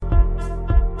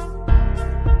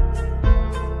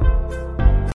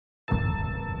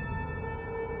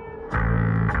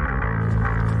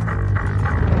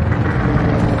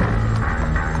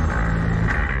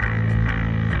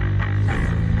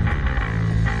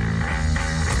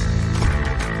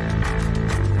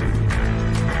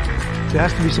There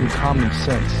has to be some common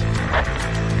sense.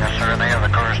 Yes, sir. They have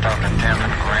the car stopped at 10th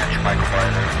and Ranch, Michael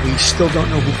Byler. We still don't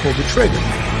know who pulled the trigger.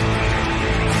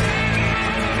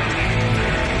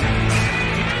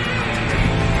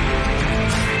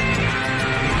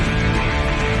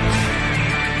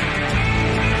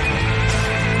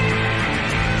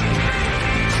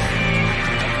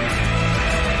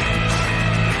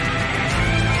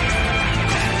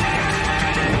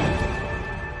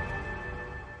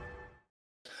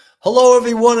 Hello,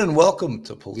 everyone, and welcome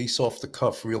to Police Off the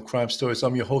Cuff, Real Crime Stories.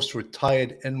 I'm your host,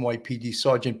 retired NYPD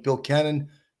Sergeant Bill Cannon,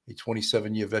 a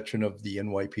 27-year veteran of the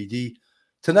NYPD.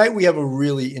 Tonight, we have a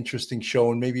really interesting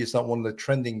show, and maybe it's not one of the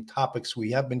trending topics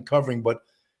we have been covering, but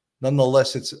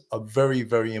nonetheless, it's a very,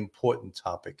 very important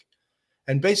topic.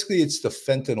 And basically, it's the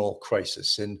fentanyl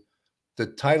crisis, and the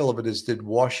title of it is, Did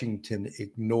Washington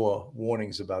Ignore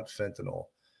Warnings About Fentanyl?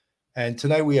 And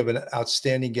tonight, we have an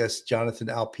outstanding guest, Jonathan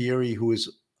Alpieri, who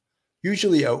is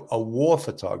usually a war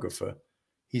photographer.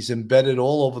 He's embedded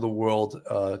all over the world,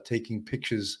 taking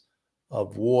pictures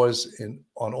of wars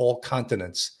on all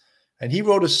continents. And he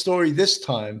wrote a story this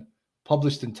time,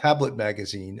 published in Tablet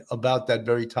magazine, about that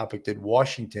very topic, Did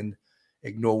Washington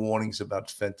Ignore Warnings About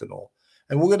Fentanyl?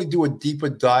 And we're going to do a deeper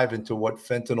dive into what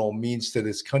fentanyl means to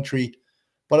this country.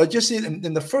 But I just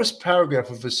in the first paragraph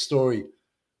of his story,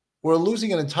 we're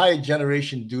losing an entire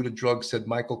generation due to drugs, said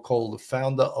Michael Cole, the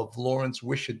founder of Lawrence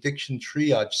Wish Addiction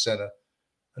Triage Center,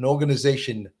 an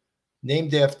organization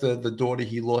named after the daughter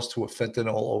he lost to a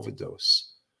fentanyl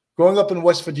overdose. Growing up in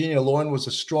West Virginia, Lauren was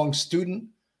a strong student,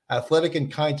 athletic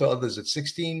and kind to others. At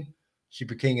 16, she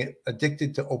became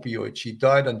addicted to opioids. She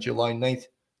died on July 9th,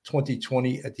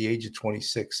 2020 at the age of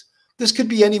 26. This could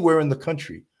be anywhere in the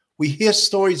country. We hear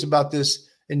stories about this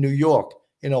in New York,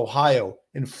 in Ohio,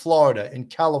 in Florida, in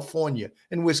California,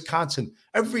 in Wisconsin.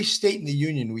 Every state in the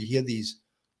union, we hear these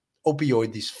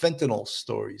fentanyl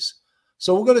stories.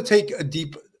 So we're going to take a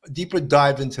deeper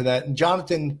dive into that. And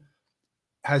Jonathan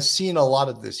has seen a lot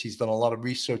of this. He's done a lot of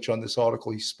research on this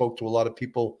article. He spoke to a lot of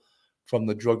people from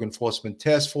the Drug Enforcement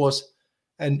Task Force.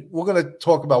 And we're going to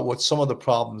talk about what some of the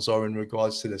problems are in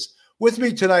regards to this. With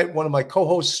me tonight, one of my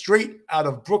co-hosts straight out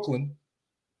of Brooklyn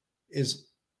is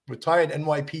retired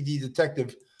NYPD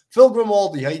detective Phil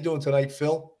Grimaldi. How you doing tonight,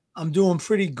 Phil? I'm doing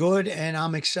pretty good, and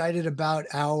I'm excited about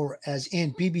our, as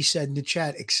Aunt Bibi said in the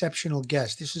chat, exceptional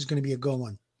guest. This is going to be a good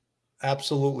one.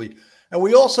 Absolutely. And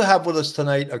we also have with us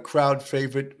tonight a crowd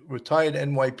favorite, retired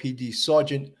NYPD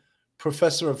Sergeant,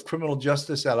 Professor of Criminal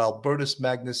Justice at Albertus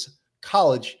Magnus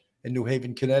College in New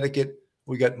Haven, Connecticut.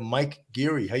 We got Mike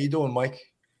Geary. How you doing, Mike?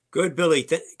 Good, Billy.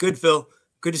 Good, Phil.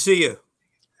 Good to see you.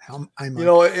 You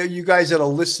know, you guys that are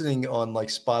listening on like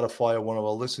Spotify or one of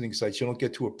our listening sites, you don't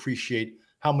get to appreciate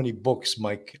how many books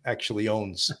Mike actually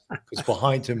owns, because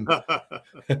behind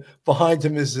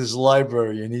him is his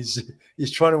library, and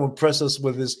he's trying to impress us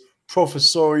with his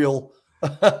professorial.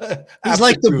 He's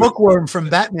like the bookworm from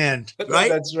Batman, right?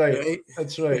 That's right.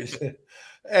 That's right.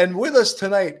 And with us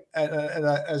tonight, and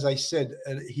as I said,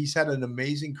 he's had an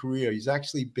amazing career. He's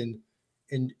actually been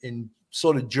in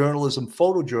sort of journalism,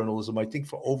 photojournalism, I think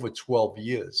for over 12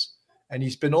 years. And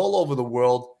he's been all over the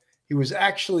world. He was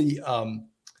actually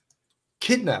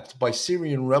kidnapped by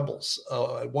Syrian rebels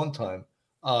at one time.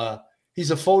 He's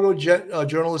a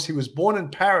photojournalist. He was born in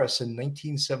Paris in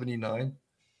 1979.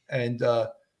 And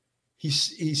he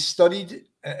studied,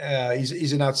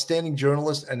 he's an outstanding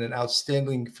journalist and an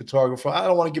outstanding photographer. I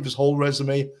don't want to give his whole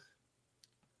resume.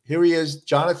 Here he is,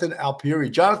 Jonathan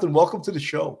Alpieri. Jonathan, welcome to the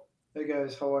show. Hey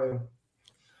guys, how are you?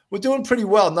 We're doing pretty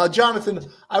well. Now,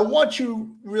 Jonathan, I want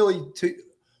you really to,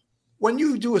 when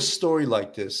you do a story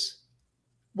like this,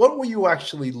 what were you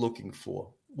actually looking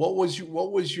for? What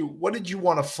did you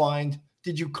want to find?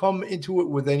 Did you come into it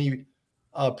with any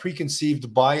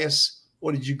preconceived bias,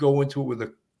 or did you go into it with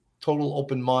a total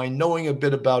open mind, knowing a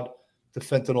bit about the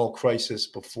fentanyl crisis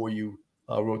before you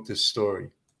wrote this story?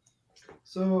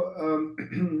 So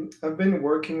I've been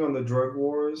working on the drug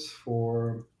wars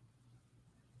for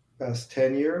past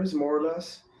 10 years, more or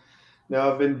less.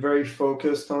 Now I've been very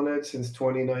focused on it since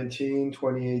 2019,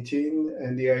 2018,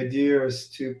 and the idea is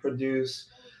to produce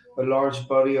a large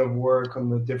body of work on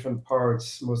the different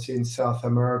parts, mostly in South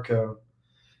America,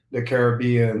 the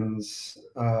Caribbean,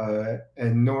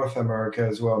 and North America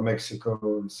as well, Mexico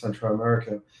and Central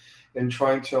America, and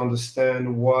trying to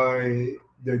understand why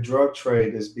the drug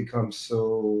trade has become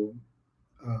so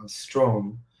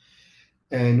strong,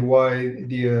 and why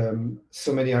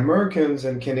so many Americans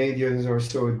and Canadians are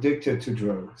so addicted to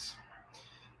drugs.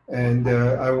 And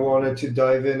I wanted to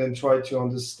dive in and try to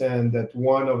understand that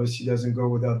one obviously doesn't go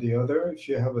without the other. If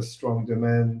you have a strong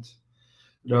demand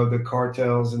The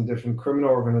cartels and different criminal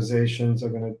organizations are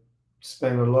going to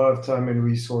spend a lot of time and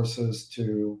resources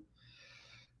to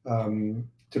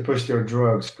push their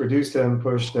drugs, produce them,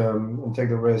 push them, and take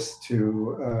the risk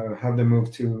to have them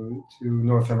move to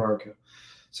North America.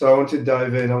 So I want to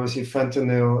dive in. Obviously,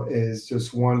 fentanyl is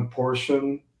just one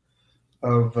portion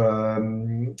of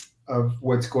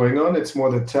what's going on. It's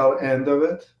more the tail end of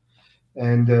it.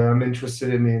 And I'm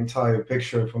interested in the entire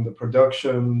picture, from the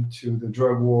production to the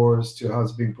drug wars to how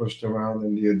it's being pushed around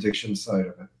and the addiction side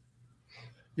of it.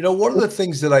 One of the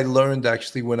things that I learned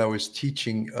actually when I was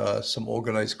teaching some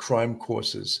organized crime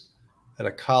courses at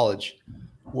a college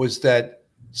was that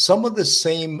some of the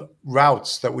same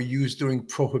routes that were used during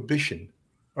Prohibition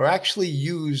are actually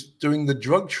used during the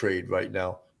drug trade right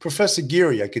now. Professor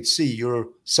Geary, I could see you're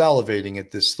salivating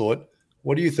at this thought.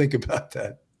 What do you think about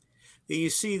that? You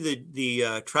see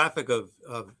the traffic of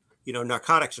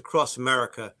narcotics across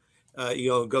America,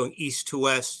 going east to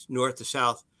west, north to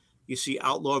south. You see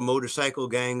outlaw motorcycle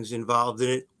gangs involved in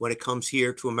it when it comes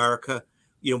here to America.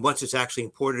 Once it's actually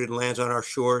imported and lands on our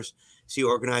shores, see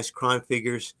organized crime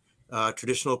figures,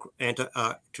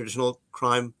 traditional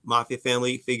crime mafia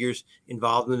family figures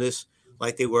involved in this,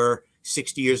 like they were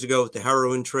 60 years ago with the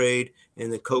heroin trade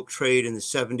and the coke trade in the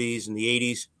 70s and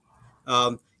the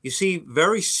 80s. You see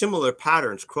very similar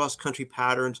patterns, cross-country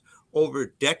patterns over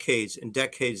decades and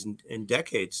decades and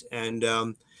decades. And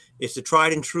it's the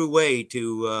tried and true way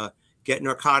to get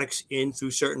narcotics in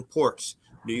through certain ports,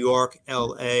 New York,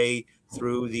 L.A.,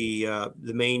 through the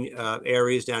main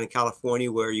areas down in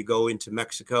California where you go into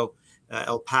Mexico,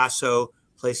 El Paso,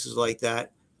 places like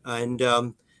that.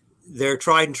 And they're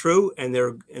tried and true, and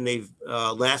they've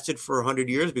lasted for 100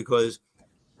 years because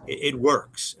it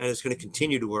works, and it's going to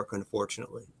continue to work,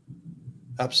 unfortunately.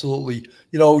 Absolutely.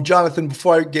 Jonathan,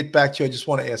 before I get back to you, I just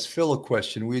want to ask Phil a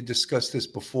question. We had discussed this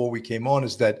before we came on,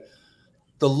 is that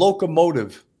the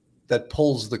locomotive that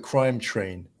pulls the crime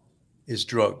train is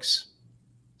drugs.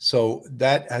 So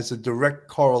that has a direct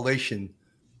correlation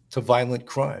to violent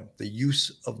crime, the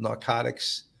use of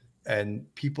narcotics. And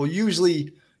people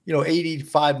usually,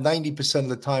 85, 90% of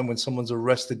the time when someone's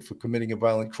arrested for committing a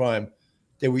violent crime,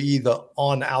 they were either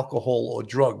on alcohol or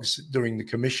drugs during the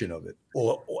commission of it,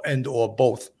 or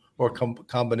both, or a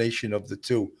combination of the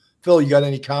two. Phil, you got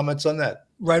any comments on that?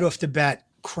 Right off the bat,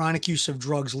 chronic use of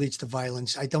drugs leads to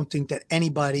violence. I don't think that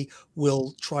anybody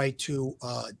will try to,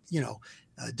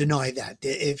 deny that.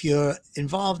 If you're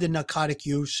involved in narcotic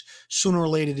use, sooner or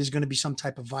later there's going to be some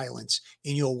type of violence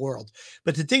in your world.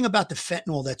 But the thing about the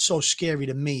fentanyl that's so scary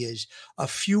to me is a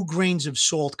few grains of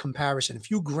salt comparison. A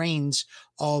few grains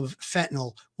of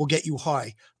fentanyl will get you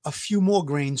high. A few more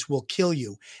grains will kill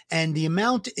you. And the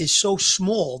amount is so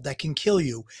small that can kill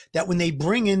you that when they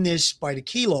bring in this by the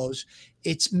kilos,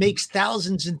 it makes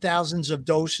thousands and thousands of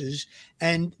doses.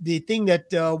 And the thing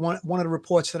that one of the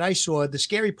reports that I saw, the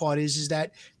scary part is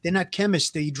that they're not chemists.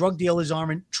 The drug dealers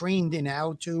aren't trained in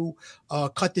how to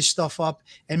cut this stuff up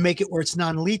and make it where it's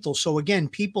non-lethal. So again,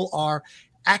 people are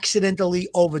accidentally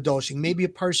overdosing. Maybe a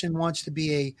person wants to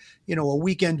be a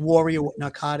weekend warrior with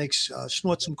narcotics,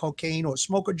 snort some cocaine or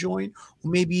smoke a joint,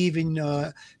 or maybe even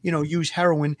use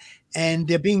heroin, and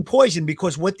they're being poisoned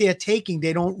because what they're taking,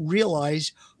 they don't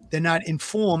realize. They're not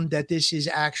informed that this is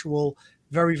actual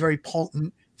very, very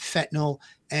potent fentanyl.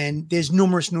 And there's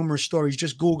numerous stories.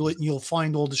 Just Google it and you'll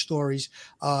find all the stories.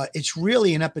 It's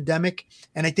really an epidemic.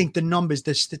 And I think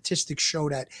the statistics show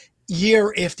that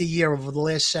year after year over the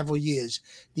last several years,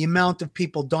 the amount of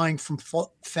people dying from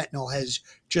fentanyl has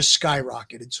just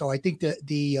skyrocketed. So I think that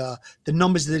the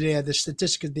numbers that are there, the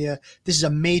statistics are there. This is a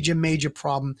major, major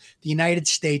problem. The United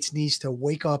States needs to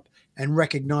wake up and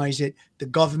recognize it. The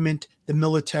government, the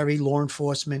military, law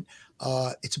enforcement,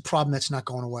 it's a problem that's not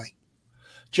going away.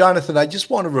 Jonathan, I just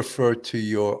want to refer to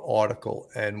your article.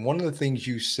 And one of the things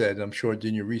you said, I'm sure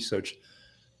in your research,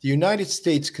 the United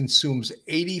States consumes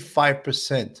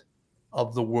 85%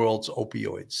 of the world's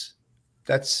opioids.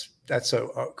 That's a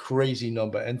crazy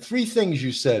number. And three things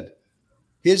you said.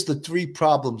 Here's the three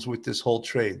problems with this whole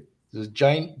trade.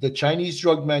 The Chinese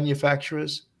drug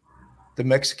manufacturers, the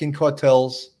Mexican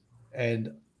cartels,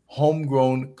 and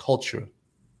homegrown culture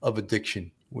of addiction.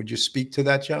 Would you speak to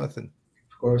that, Jonathan?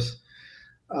 Of course.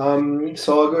 So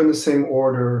I'll go in the same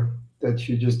order that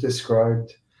you just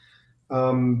described.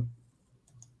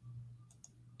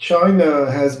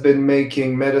 China has been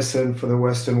making medicine for the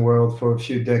Western world for a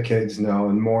few decades now,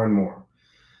 and more and more.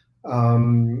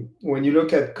 When you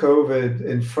look at COVID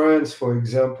in France, for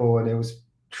example, and it was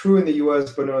true in the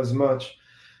US, but not as much,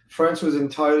 France was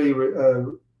entirely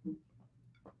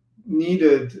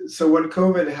needed. So when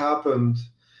COVID happened,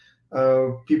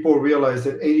 people realized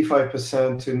that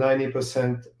 85% to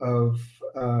 90% of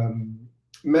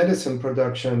medicine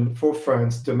production for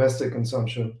France, domestic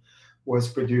consumption, was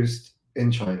produced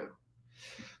in China.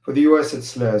 For the US,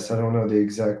 it's less. I don't know the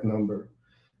exact number.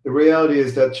 The reality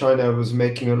is that China was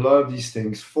making a lot of these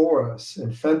things for us,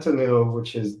 and fentanyl,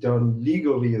 which is done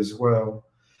legally as well,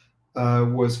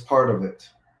 was part of it.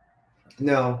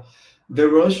 Now, the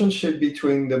relationship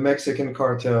between the Mexican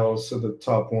cartels, so the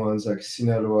top ones like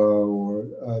Sinaloa or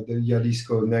the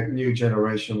Jalisco New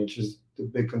Generation, which is the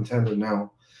big contender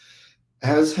now,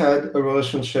 has had a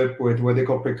relationship with what they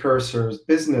call precursors,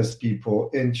 business people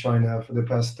in China for the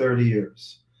past 30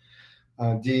 years.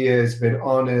 DEA has been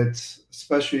on it,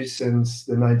 especially since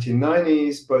the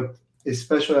 1990s, but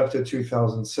especially after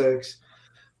 2006,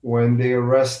 when they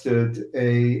arrested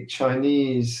a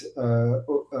Chinese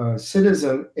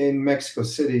citizen in Mexico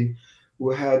City who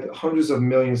had hundreds of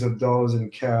millions of dollars in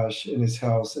cash in his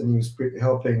house, and he was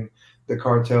helping the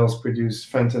cartels produce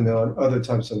fentanyl and other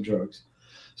types of drugs.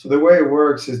 So the way it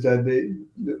works is that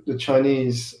the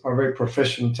Chinese are very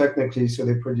proficient technically, so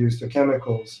they produce the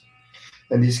chemicals.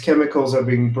 And these chemicals are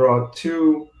being brought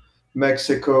to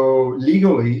Mexico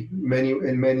legally,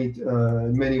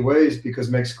 in many ways, because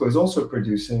Mexico is also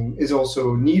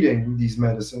needing these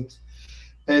medicines,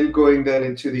 and going then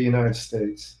into the United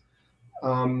States.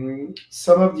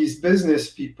 Some of these business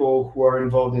people who are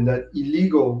involved in that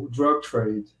illegal drug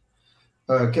trade,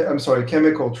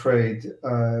 chemical trade,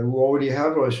 who already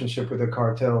have a relationship with the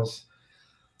cartels,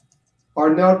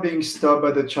 are not being stopped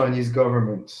by the Chinese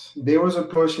government. There was a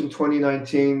push in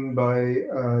 2019 by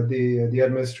the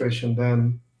administration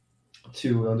then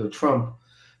under Trump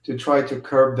to try to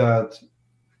curb that.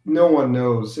 No one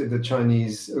knows if the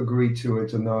Chinese agreed to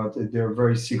it or not. They're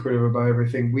very secretive about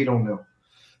everything. We don't know.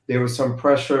 There was some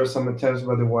pressure, some attempts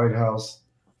by the White House.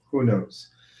 Who knows?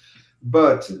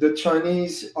 But the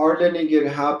Chinese are letting it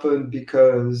happen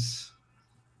because,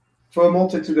 for a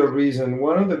multitude of reasons.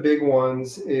 One of the big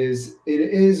ones is it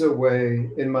is a way,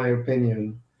 in my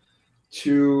opinion,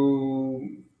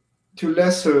 to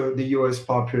lesser the US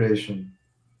population.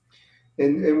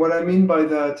 And what I mean by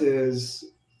that is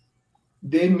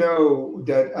they know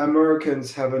that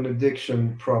Americans have an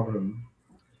addiction problem.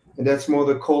 And that's more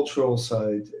the cultural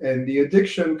side. And the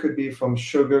addiction could be from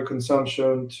sugar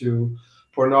consumption to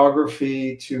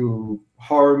pornography to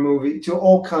horror movie to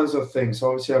all kinds of things.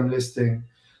 Obviously, I'm listing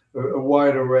a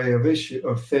wide array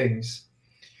of things.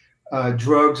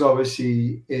 Drugs,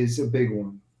 obviously, is a big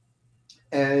one.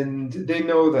 And they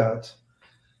know that.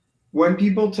 When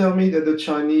people tell me that the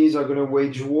Chinese are going to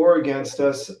wage war against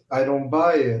us, I don't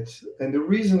buy it. And the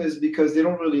reason is because they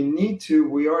don't really need to.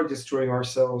 We are destroying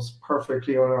ourselves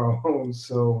perfectly on our own.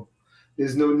 So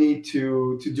there's no need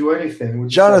to do anything.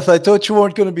 Jonathan, I thought you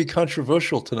weren't going to be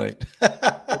controversial tonight.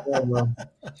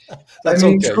 That's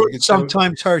okay. Truth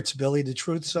sometimes hurts, Billy. The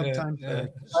truth sometimes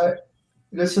hurts.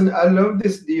 Listen, I love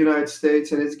the United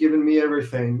States, and it's given me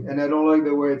everything. And I don't like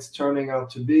the way it's turning out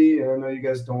to be. And I know you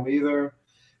guys don't either.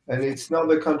 And it's not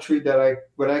the country that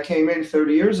when I came in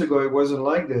 30 years ago, it wasn't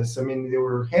like this. I mean, there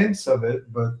were hints of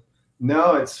it, but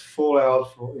now it's full out.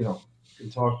 You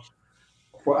can talk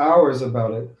for hours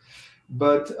about it.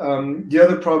 But the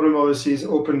other problem, obviously, is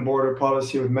open border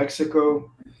policy with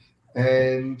Mexico.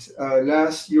 And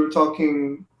you were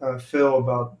talking, Phil,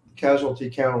 about casualty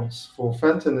counts for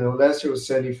fentanyl. Last year was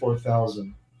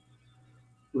 74,000,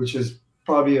 which is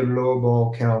probably a low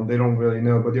ball count. They don't really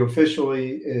know, but the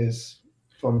officially is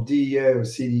from DEA or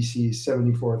CDC,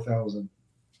 74,000.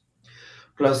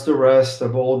 Plus the rest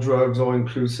of all drugs, all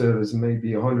inclusive, is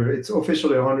maybe 100. It's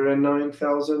officially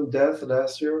 109,000 deaths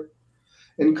last year.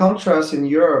 In contrast, in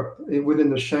Europe, within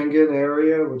the Schengen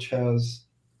area, which has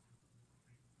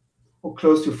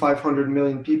close to 500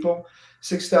 million people,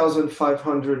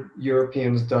 6,500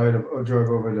 Europeans died of a drug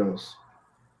overdose.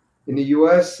 In the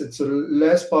US, it's a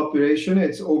less population.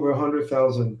 It's over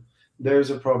 100,000.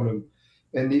 There's a problem.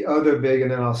 And the other big,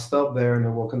 and then I'll stop there and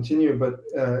then we'll continue, but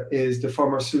is the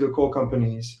pharmaceutical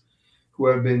companies who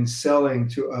have been selling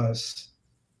to us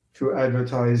through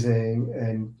advertising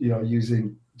and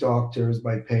using doctors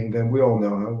by paying them. We all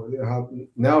know how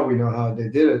now we know how they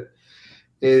did it,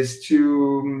 is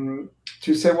to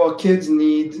say, well, kids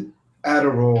need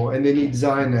Adderall and they need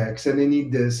Xanax and they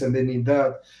need this and they need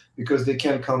that because they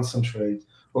can't concentrate,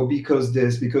 or because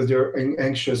they're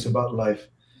anxious about life.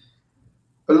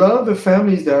 A lot of the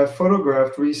families that I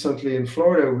photographed recently in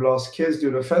Florida who lost kids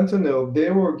due to fentanyl, they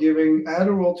were giving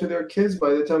Adderall to their kids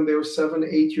by the time they were 7,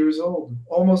 8 years old.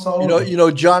 Almost all of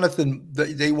them. Jonathan,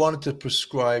 they wanted to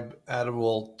prescribe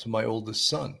Adderall to my oldest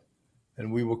son,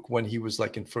 and when he was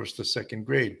like in first or second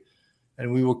grade,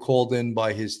 and we were called in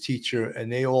by his teacher,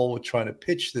 and they all were trying to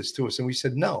pitch this to us. And we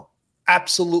said, no,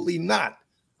 absolutely not.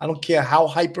 I don't care how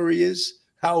hyper he is,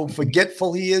 how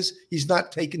forgetful he is. He's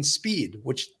not taking speed,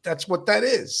 which that's what that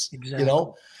is, Exactly. you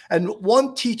know? And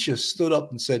one teacher stood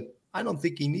up and said, I don't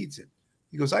think he needs it.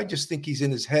 He goes, I just think he's in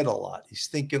his head a lot. He's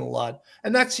thinking a lot.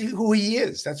 And that's who he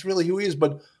is. That's really who he is.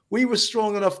 But we were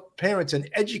strong enough parents and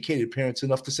educated parents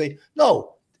enough to say,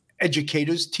 no,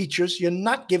 educators, teachers, you're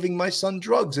not giving my son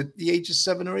drugs at the age of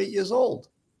 7 or 8 years old.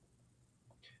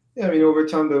 Yeah, I mean, over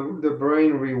time, the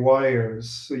brain rewires,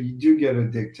 so you do get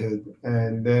addicted.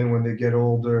 And then when they get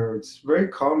older, it's very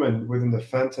common within the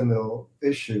fentanyl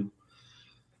issue.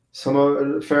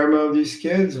 A fair amount of these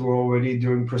kids were already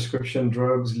doing prescription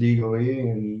drugs legally,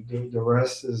 and the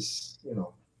rest is,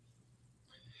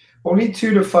 only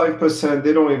 2 to 5%,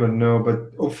 they don't even know,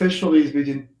 but officially it's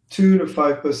between 2 to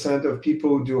 5% of people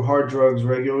who do hard drugs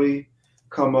regularly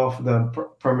come off them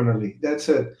permanently. That's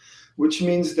it. Which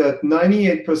means that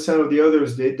 98% of the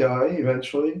others, they die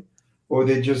eventually, or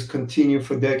they just continue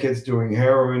for decades doing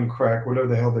heroin, crack, whatever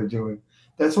the hell they're doing.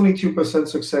 That's only 2%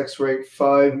 success rate,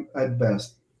 5 at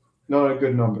best. Not a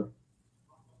good number.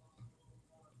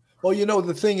 Well,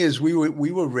 the thing is, we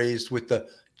were raised with the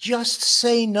just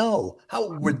say no. How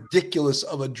ridiculous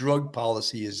of a drug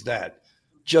policy is that?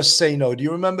 Just say no. Do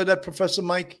you remember that, Professor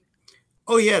Mike?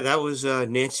 Oh, yeah, that was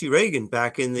Nancy Reagan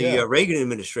back in the Reagan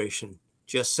administration.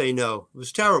 Just say no. It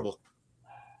was terrible.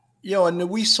 And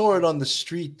we saw it on the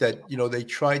street that, they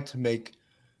tried to make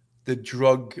the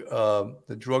drug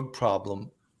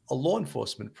problem a law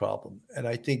enforcement problem. And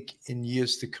I think in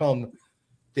years to come,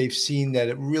 they've seen that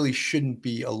it really shouldn't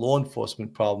be a law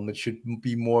enforcement problem. It should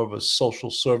be more of a social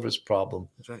service problem.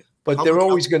 That's right. But Public they're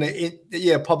always health. going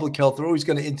to, public health, they're always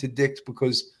going to interdict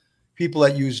because people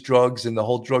that use drugs and the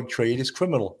whole drug trade is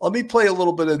criminal. Let me play a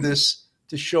little bit of this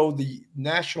to show the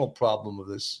national problem of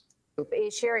this.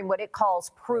 Is sharing what it calls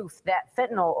proof that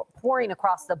fentanyl pouring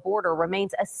across the border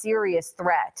remains a serious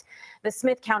threat. The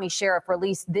Smith County Sheriff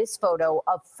released this photo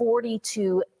of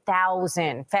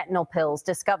 42,000 fentanyl pills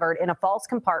discovered in a false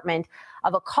compartment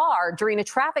of a car during a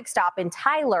traffic stop in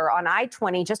Tyler on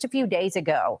I-20 just a few days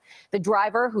ago. The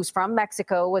driver, who's from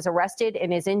Mexico, was arrested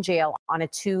and is in jail on a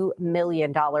 $2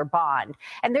 million bond.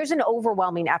 And there's an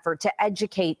overwhelming effort to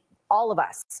educate all of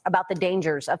us about the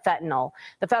dangers of fentanyl.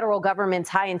 The federal government's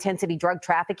high-intensity drug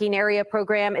trafficking area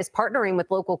program is partnering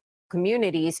with local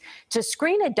communities to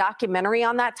screen a documentary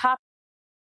on that topic.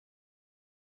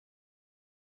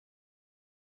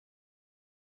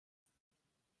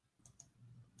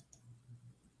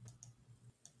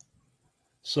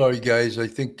 Sorry, guys. I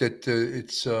think that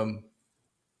it's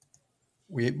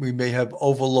we may have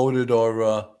overloaded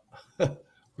our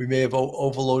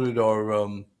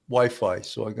Wi-Fi,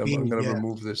 so I'm going to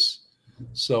remove this.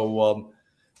 So,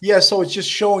 so it's just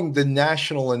showing the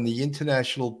national and the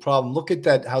international problem. Look at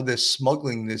that, how they're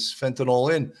smuggling this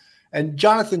fentanyl in. And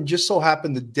Jonathan, just so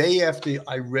happened the day after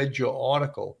I read your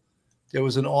article, there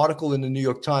was an article in the New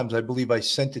York Times. I believe I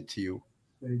sent it to you.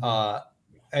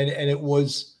 And it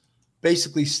was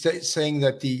basically saying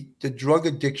that the drug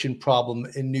addiction problem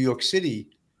in New York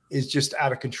City is just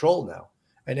out of control now.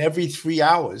 And every 3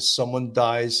 hours, someone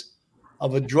dies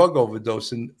of a drug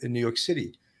overdose in New York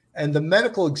City. And the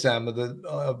medical examiner,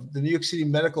 the New York City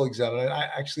medical examiner,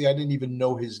 I didn't even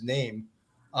know his name.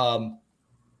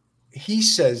 He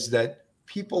says that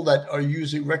people that are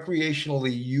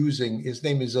recreationally using, his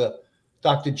name is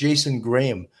Dr. Jason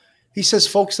Graham. He says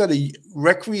folks that are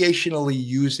recreationally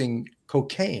using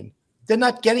cocaine, they're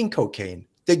not getting cocaine,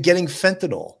 they're getting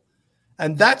fentanyl.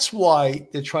 And that's why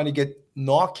they're trying to get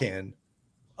Narcan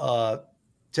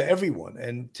to everyone,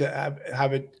 and to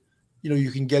have it,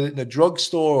 you can get it in a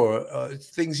drugstore or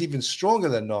things even stronger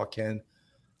than Narcan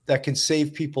that can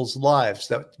save people's lives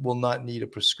that will not need a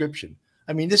prescription.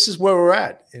 I mean, this is where we're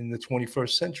at in the 21st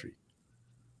century.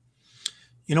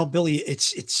 Billy,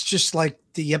 it's just like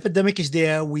the epidemic is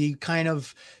there. We kind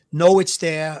of know it's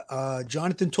there.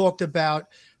 Jonathan talked about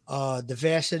the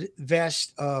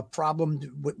vast problem,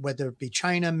 whether it be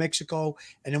China, Mexico,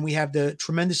 and then we have the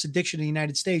tremendous addiction in the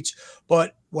United States.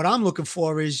 But what I'm looking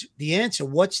for is the answer.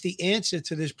 What's the answer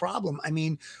to this problem? I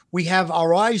mean, we have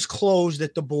our eyes closed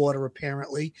at the border,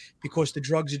 apparently, because the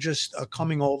drugs are just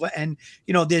coming over. And,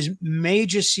 there's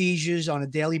major seizures on a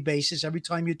daily basis. Every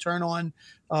time you turn on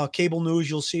cable news,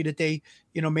 you'll see that they,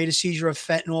 made a seizure of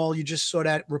fentanyl. You just saw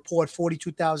that report,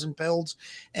 42,000 pills.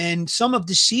 And some of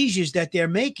the seizures that they're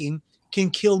making can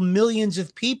kill millions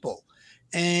of people.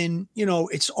 And,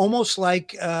 it's almost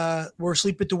like we're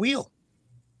asleep at the wheel.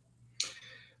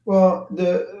 Well,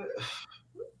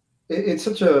 it's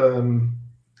such a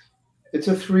It's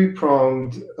a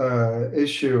three-pronged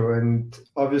issue, and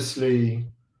obviously,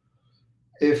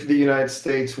 if the United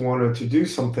States wanted to do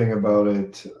something about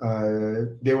it,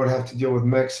 they would have to deal with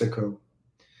Mexico.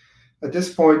 At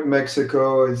this point,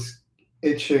 Mexico is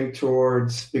itching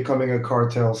towards becoming a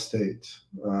cartel state.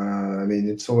 I mean,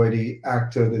 it's already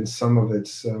acted in some of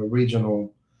its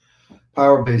regional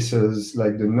power bases,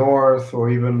 like the north, or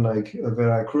even like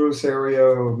Veracruz area,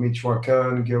 or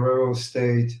Michoacan, Guerrero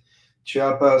State,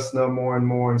 Chiapas, now more and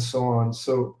more, and so on.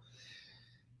 So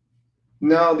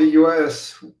now the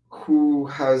U.S., who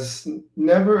has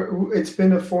never, it's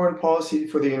been a foreign policy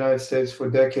for the United States for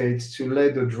decades to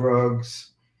let the drugs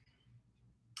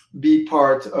be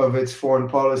part of its foreign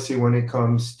policy when it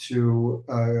comes to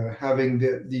having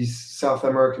these South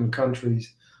American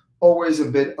countries always a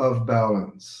bit of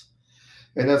balance.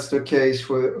 And that's the case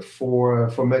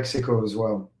for Mexico as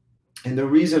well. And the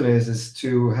reason is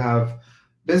to have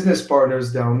business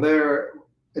partners down there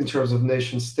in terms of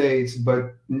nation states,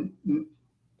 but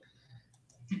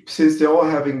since they're all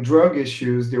having drug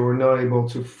issues, they were not able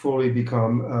to fully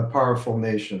become powerful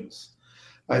nations.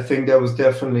 I think that was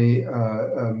definitely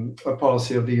a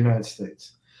policy of the United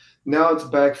States. Now it's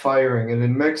backfiring, and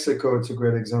in Mexico, it's a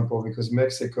great example because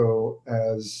Mexico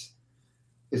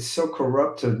it's so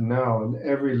corrupted now in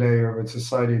every layer of its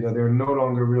society that they're no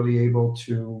longer really able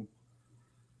to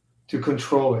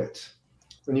control it.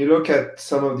 When you look at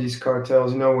some of these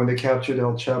cartels, when they captured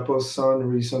El Chapo's son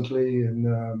recently in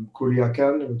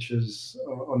Culiacan, which is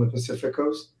on the Pacific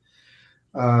coast,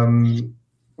 the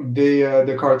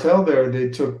cartel there, they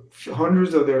took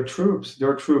hundreds of their troops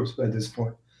at this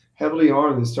point, heavily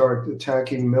armed. They start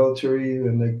attacking military,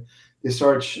 and they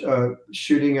start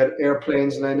shooting at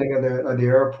airplanes landing at the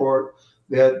airport.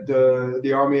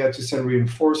 The army had to send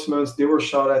reinforcements. They were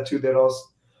shot at too. They lost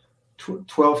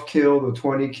 12 killed or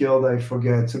 20 killed, I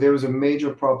forget. So there was a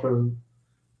major proper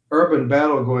urban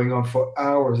battle going on for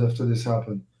hours after this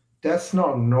happened. That's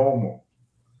not normal.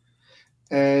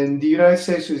 And the United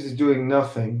States is doing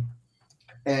nothing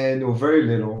or very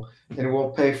little, and will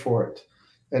pay for it.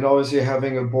 And obviously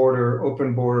having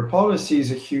open border policy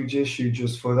is a huge issue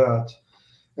just for that.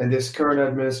 And this current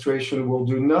administration will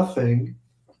do nothing,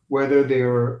 whether they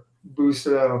are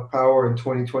boosted out of power in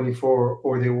 2024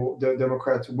 or the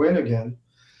Democrats win again.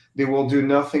 They will do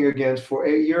nothing again for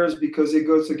 8 years because it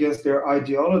goes against their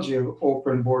ideology of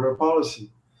open border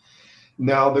policy.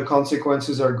 Now the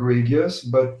consequences are grievous,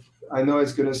 but I know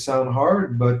it's going to sound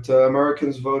hard, but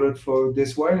Americans voted for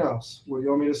this White House. What do you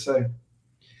want me to say?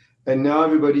 And now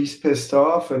everybody's pissed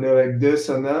off, and they're like this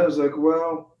and that. It's like,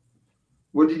 well,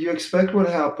 what did you expect would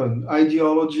happen?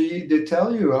 Ideology, they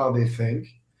tell you how they think.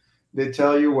 They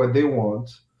tell you what they want.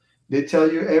 They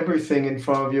tell you everything in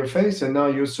front of your face, and now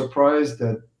you're surprised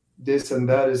that this and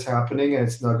that is happening, and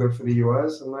it's not good for the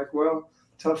U.S. I'm like, well,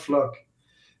 tough luck.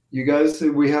 You guys,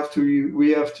 people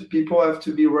have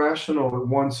to be rational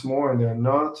once more, and they're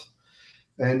not.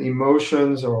 And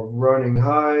emotions are running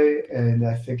high, and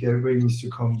I think everybody needs to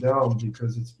calm down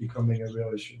because it's becoming a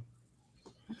real issue.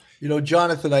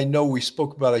 Jonathan, I know we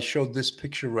spoke about, I showed this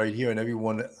picture right here, and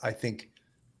everyone, I think,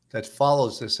 that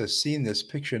follows this has seen this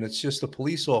picture, and it's just a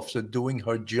police officer doing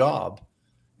her job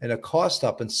in a car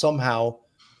stop, and somehow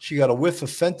she got a whiff of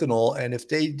fentanyl, and if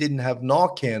they didn't have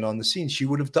Narcan on the scene, she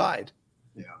would have died.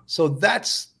 Yeah. So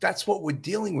that's what we're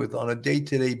dealing with on a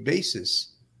day-to-day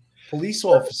basis. Police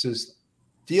officers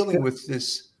dealing with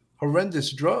this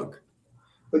horrendous drug.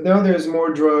 But now there's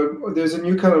more drug. There's a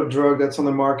new kind of drug that's on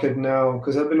the market now,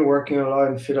 because I've been working a lot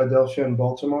in Philadelphia and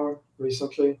Baltimore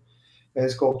recently. And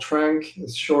it's called Tranq.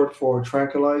 It's short for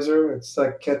tranquilizer. It's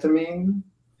like ketamine.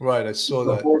 Right, I saw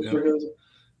that. Yeah.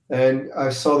 And I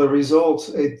saw the results.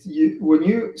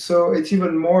 So it's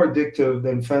even more addictive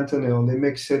than fentanyl. They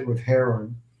mix it with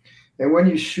heroin, and when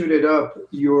you shoot it up,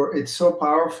 it's so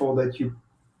powerful that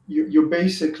you're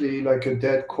basically like a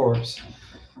dead corpse,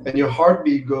 and your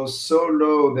heartbeat goes so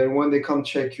low that when they come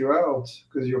check you out,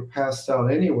 because you're passed out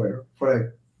anywhere for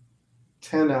like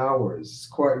 10 hours, it's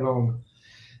quite long.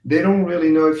 They don't really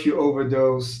know if you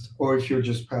overdosed or if you're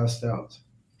just passed out.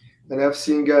 And I've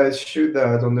seen guys shoot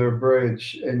that on their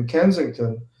bridge in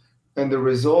Kensington, and the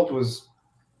result was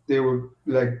they were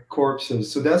like corpses.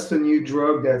 So that's the new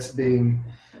drug that's being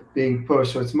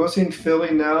pushed. So it's mostly in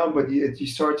Philly now, but you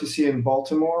start to see in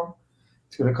Baltimore.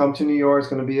 It's going to come to New York. It's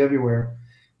going to be everywhere.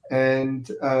 And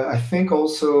I think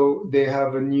also they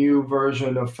have a new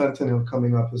version of fentanyl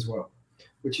coming up as well,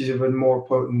 which is even more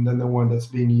potent than the one that's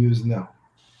being used now.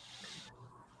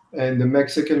 And the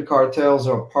Mexican cartels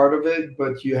are part of it,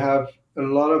 but you have a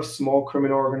lot of small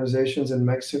criminal organizations in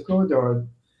Mexico that are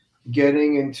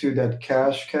getting into that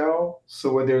cash cow.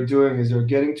 So what they're doing is they're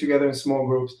getting together in small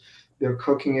groups. They're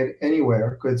cooking it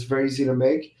anywhere because it's very easy to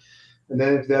make. And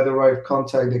then if they have the right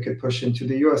contact, they could push into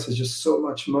the US. There's just so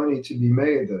much money to be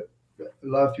made that a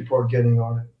lot of people are getting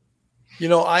on it. You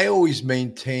know, I always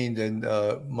maintained, and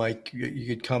Mike, you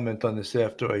could comment on this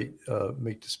after I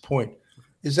make this point,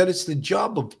 is that it's the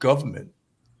job of government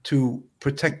to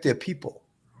protect their people.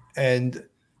 And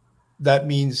that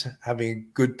means having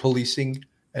good policing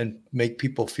and make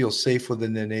people feel safe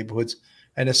within their neighborhoods.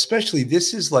 And especially,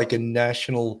 this is like a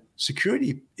national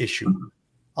security issue.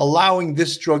 Allowing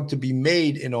this drug to be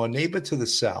made in our neighbor to the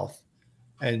south,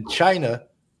 and China,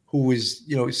 who is,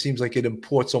 you know, it seems like it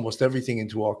imports almost everything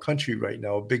into our country right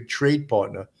now, a big trade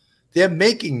partner. They're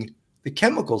making the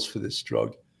chemicals for this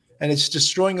drug, and it's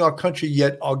destroying our country,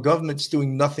 yet our government's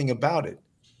doing nothing about it.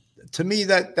 To me,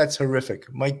 that's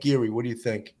horrific. Mike Geary, what do you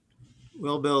think?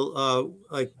 Well, Bill,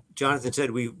 like Jonathan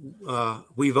said, we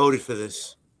voted for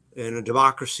this. In a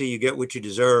democracy, you get what you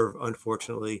deserve,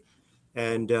 unfortunately.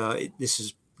 And this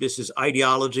is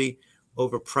ideology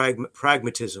over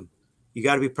pragmatism. You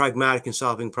got to be pragmatic in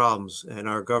solving problems, and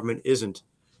our government isn't.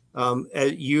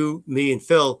 You, me, and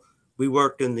Phil, we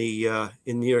worked in New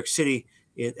York City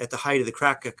at the height of the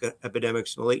crack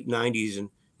epidemics in the late '90s and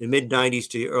the mid '90s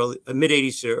to mid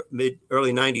 '80s to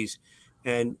early '90s,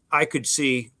 and I could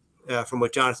see from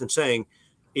what Jonathan's saying,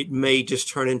 it may just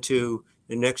turn into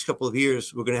the next couple of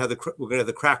years. We're going to have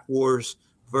the crack wars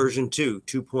version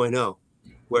 2.0,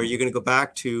 where you're going to go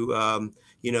back to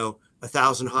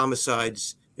 1,000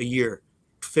 homicides a year,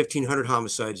 1,500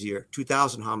 homicides a year,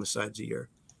 2,000 homicides a year.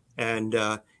 And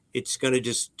it's going to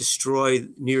just destroy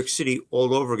New York City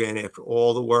all over again after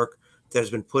all the work that has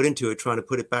been put into it, trying to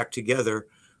put it back together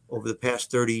over the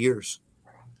past 30 years.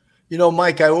 You know,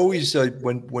 Mike, I always,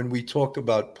 when we talk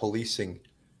about policing,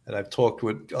 and I've talked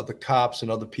with other cops and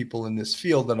other people in this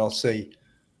field, and I'll say,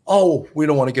 oh, we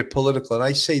don't want to get political. And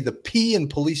I say the P in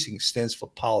policing stands for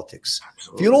politics.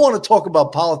 Absolutely. If you don't want to talk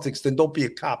about politics, then don't be a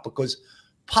cop, because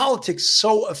politics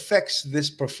so affects this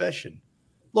profession.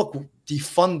 Look,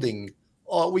 defunding,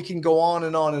 we can go on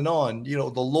and on and on. You know,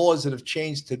 the laws that have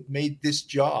changed have made this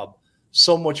job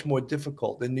so much more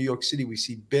difficult. In New York City, we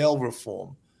see bail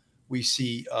reform. We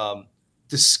see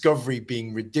discovery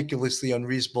being ridiculously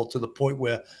unreasonable to the point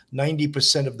where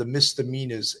 90% of the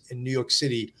misdemeanors in New York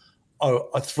City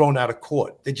are thrown out of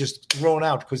court. They're just thrown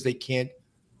out because they can't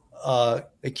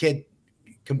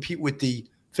compete with the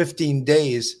 15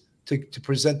 days to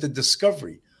present the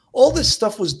discovery. All this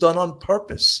stuff was done on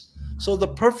purpose. So the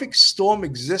perfect storm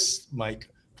exists, Mike,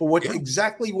 for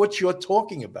exactly what you're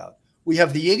talking about. We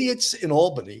have the idiots in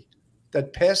Albany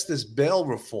that passed this bail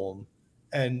reform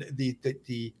and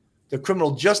the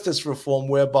criminal justice reform,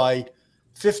 whereby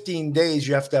 15 days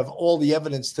you have to have all the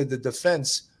evidence to the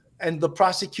defense, and the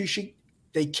prosecution,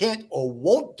 they can't or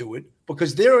won't do it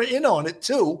because they're in on it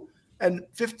too. And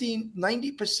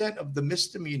 90% of the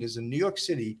misdemeanors in New York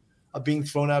City are being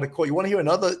thrown out of court. You want to hear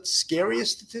another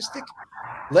scariest statistic?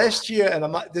 Last year,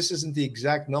 and this isn't the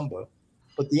exact number,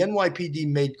 but the NYPD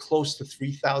made close to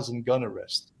 3,000 gun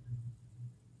arrests.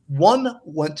 One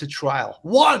went to trial.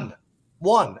 One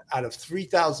out of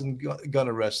 3,000 gun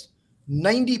arrests.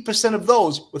 90% of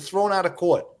those were thrown out of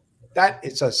court. That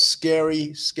is a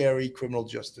scary, scary criminal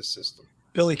justice system.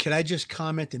 Billy, can I just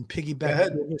comment and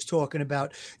piggyback on what you're talking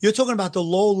about? You're talking about the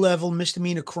low-level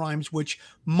misdemeanor crimes, which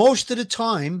most of the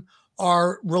time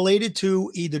are related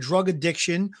to either drug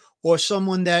addiction or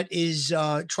someone that is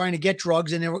trying to get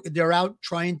drugs, and they're out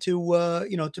trying to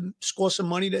to score some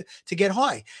money to get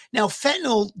high. Now,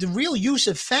 fentanyl, the real use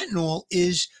of fentanyl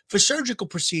is for surgical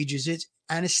procedures. It's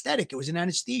anesthetic. It was an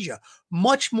anesthesia,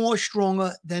 much more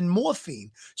stronger than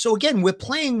morphine. So again, we're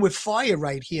playing with fire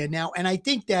right here now. And I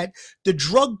think that the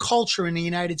drug culture in the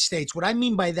United States, what I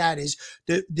mean by that is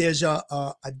that there's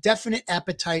a definite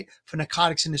appetite for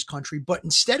narcotics in this country, but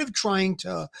instead of trying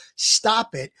to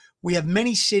stop it, we have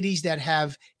many cities that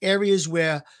have areas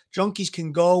where junkies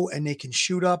can go and they can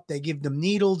shoot up. They give them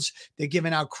needles. They're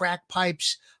giving out crack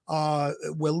pipes.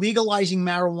 We're legalizing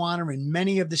marijuana in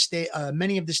many of the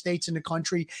states in the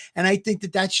country, and I think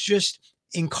that that's just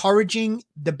encouraging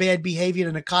the bad behavior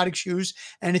the narcotics use,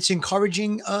 and it's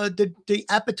encouraging the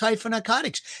appetite for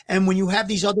narcotics. And when you have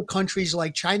these other countries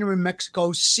like China and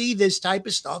Mexico see this type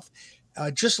of stuff,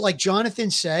 just like Jonathan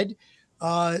said,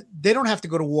 they don't have to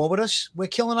go to war with us. We're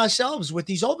killing ourselves with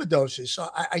these overdoses. So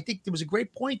I think there was a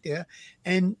great point there.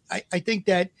 And I think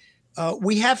that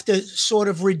we have to sort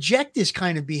of reject this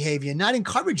kind of behavior, not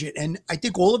encourage it. And I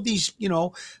think all of these,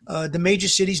 the major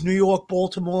cities, New York,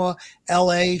 Baltimore,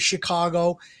 LA,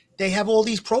 Chicago, they have all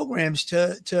these programs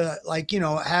to like,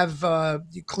 have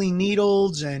clean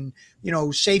needles and,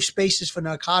 safe spaces for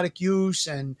narcotic use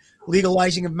and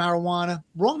legalizing of marijuana.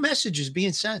 Wrong message is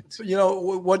being sent.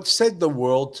 What saved the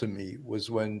world to me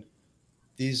was when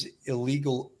these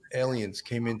illegal aliens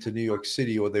came into New York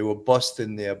City, or they were busted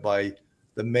in there by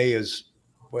the mayors,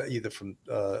 either from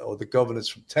or the governors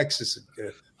from Texas,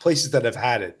 places that have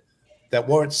had it, that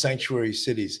weren't sanctuary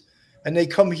cities. And they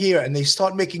come here and they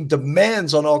start making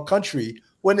demands on our country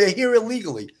when they're here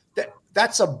illegally.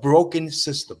 That's a broken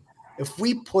system. If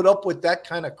we put up with that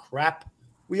kind of crap,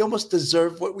 we almost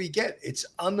deserve what we get. It's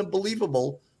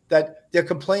unbelievable that they're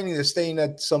complaining they're staying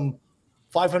at some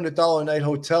 $500 a night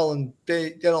hotel and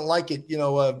they don't like it.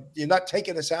 You're not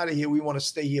taking us out of here. We want to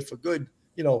stay here for good.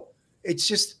 It's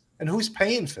just, and who's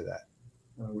paying for that?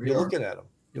 You're looking at them.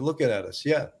 You're looking at us.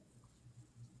 Yeah.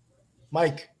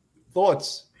 Mike,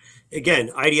 thoughts? Again,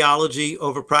 ideology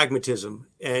over pragmatism.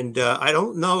 And I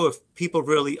don't know if people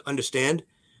really understand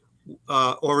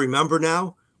or remember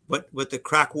now what the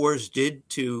crack wars did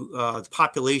to the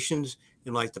populations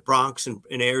in like the Bronx and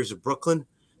areas of Brooklyn.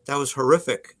 That was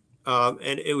horrific.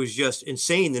 And it was just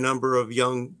insane, the number of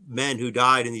young men who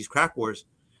died in these crack wars.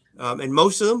 And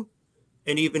most of them,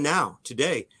 and even now,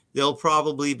 today, they'll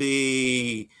probably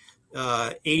be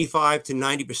 85 to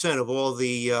 90% of all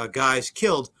the guys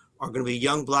killed are going to be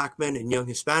young black men and young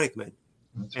Hispanic men.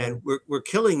 That's and right. we're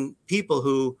killing people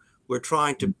who we're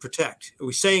trying to protect.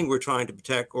 We're saying we're trying to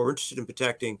protect or interested in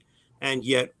protecting, and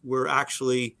yet we're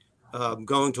actually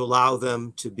going to allow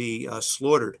them to be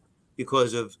slaughtered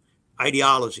because of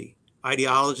ideology.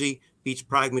 Ideology beats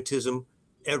pragmatism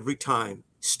every time.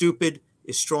 Stupid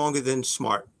is stronger than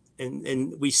smart.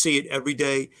 And we see it every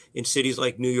day in cities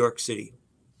like New York City.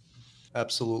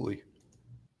 Absolutely.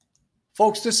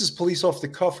 Folks, this is Police Off the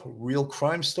Cuff, real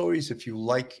crime stories. If you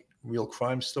like real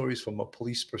crime stories from a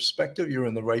police perspective, you're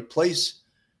in the right place.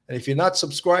 And if you're not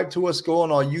subscribed to us, go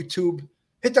on our YouTube,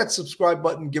 hit that subscribe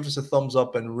button, give us a thumbs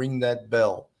up, and ring that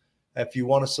bell. If you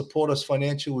want to support us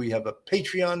financially, we have a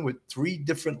Patreon with 3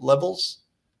 different levels,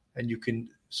 and you can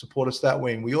support us that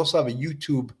way. And we also have a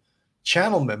YouTube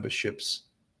channel memberships,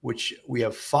 which we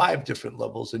have 5 different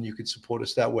levels, and you can support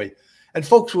us that way. And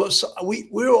folks,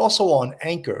 we're also on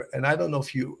Anchor, and I don't know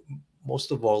if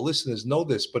most of our listeners know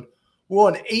this, but we're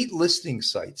on 8 listening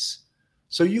sites.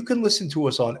 So you can listen to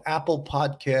us on Apple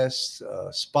Podcasts,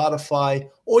 Spotify,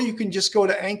 or you can just go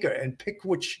to Anchor and pick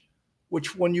which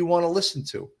one you want to listen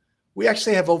to. We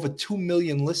actually have over 2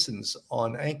 million listens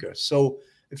on Anchor. So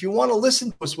if you want to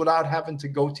listen to us without having to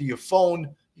go to your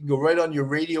phone, you can go right on your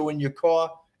radio in your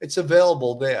car. It's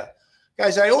available there.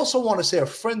 Guys, I also want to say a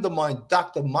friend of mine,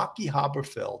 Dr. Maki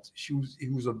Haberfeld, he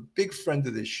was a big friend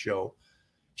of this show.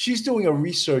 She's doing a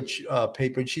research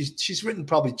paper. She's written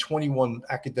probably 21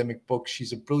 academic books.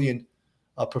 She's a brilliant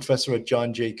professor at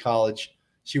John Jay College.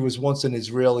 She was once an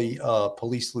Israeli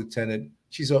police lieutenant.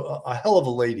 She's a hell of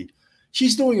a lady.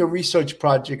 She's doing a research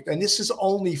project, and this is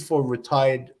only for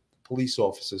retired police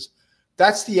officers.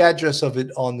 That's the address of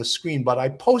it on the screen, but I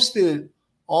posted it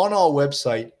on our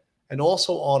website and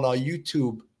also on our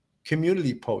YouTube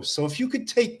community post. So if you could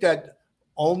take that,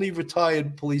 only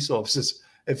retired police officers,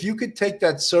 if you could take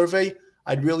that survey,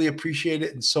 I'd really appreciate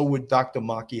it. And so would Dr.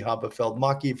 Maki Haberfeld.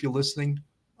 Maki, if you're listening,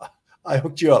 I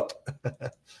hooked you up.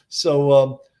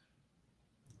 So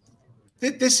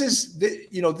this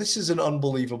is an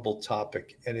unbelievable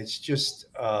topic. And it's just,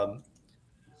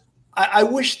 I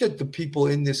wish that the people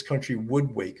in this country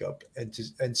would wake up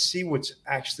and see what's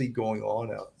actually going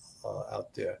on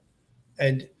out there.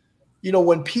 And,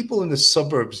 when people in the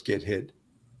suburbs get hit,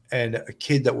 and a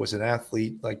kid that was an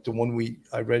athlete, like the one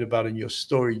I read about in your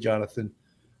story, Jonathan,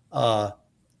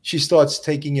 she starts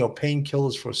taking,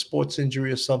 painkillers for a sports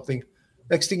injury or something.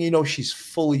 Next thing you know, she's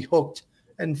fully hooked.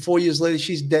 And 4 years later,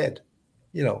 she's dead,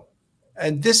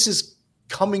 And this is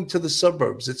coming to the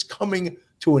suburbs. It's coming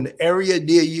to an area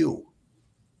near you.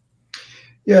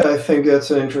 Yeah, I think that's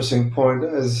an interesting point.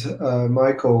 As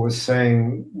Michael was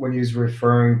saying when he's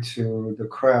referring to the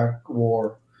crack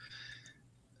war,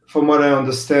 from what I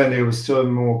understand, it was still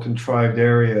in more contrived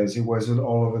areas. It wasn't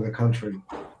all over the country.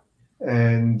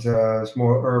 And it's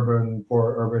more urban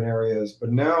areas.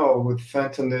 But now with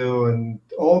fentanyl and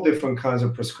all different kinds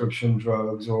of prescription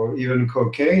drugs, or even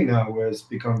cocaine now, where it's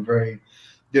become very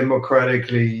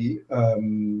democratically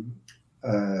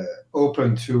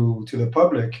open to the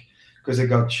public, because it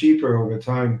got cheaper over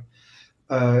time,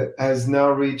 has now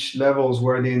reached levels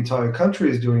where the entire country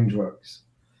is doing drugs.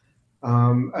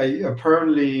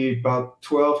 Apparently, about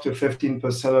 12 to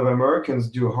 15% of Americans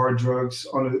do hard drugs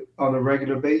on a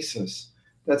regular basis.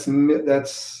 That's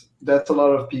a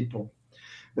lot of people.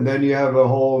 And then you have a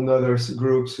whole nother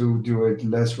groups who do it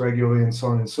less regularly and so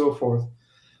on and so forth.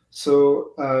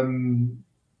 So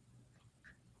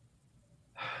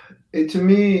to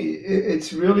me,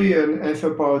 it's really an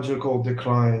anthropological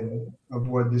decline of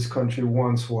what this country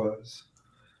once was.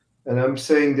 And I'm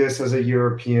saying this as a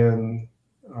European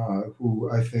who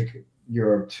I think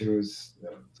Europe too is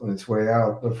on its way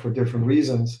out, but for different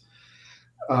reasons.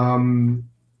 There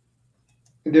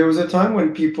was a time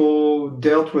when people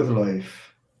dealt with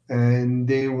life, and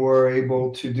they were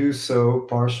able to do so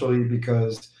partially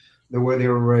because the way they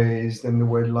were raised and the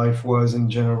way life was in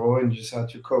general, and you just had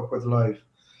to cope with life.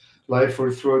 Life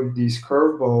would throw these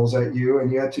curveballs at you,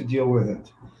 and you had to deal with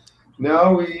it.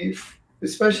 Now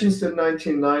especially since the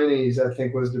 1990s, I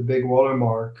think was the big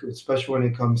watermark, especially when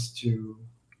it comes to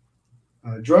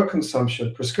drug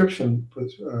consumption, prescription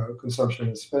consumption,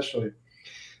 especially,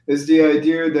 is the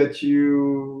idea that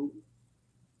you're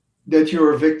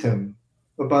a victim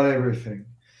about everything.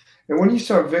 And when you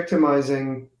start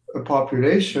victimizing a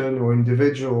population or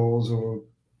individuals or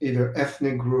either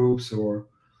ethnic groups or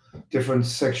different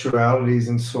sexualities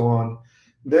and so on,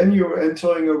 then you're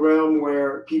entering a realm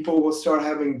where people will start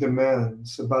having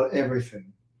demands about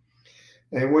everything.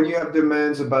 And when you have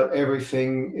demands about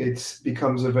everything, it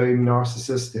becomes a very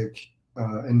narcissistic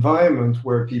environment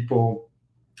where people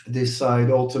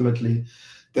decide ultimately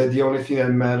that the only thing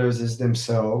that matters is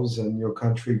themselves, and your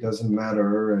country doesn't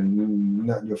matter, and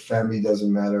not your family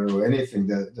doesn't matter, or anything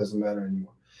that doesn't matter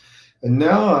anymore. And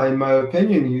now, in my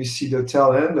opinion, you see the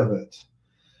tail end of it.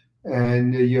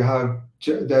 And you have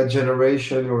that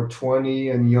generation or 20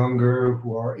 and younger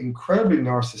who are incredibly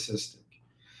narcissistic.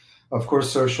 Of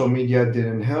course, social media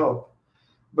didn't help,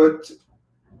 but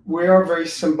we are very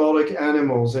symbolic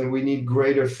animals, and we need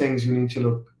greater things. We need to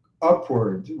look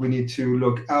upward. We need to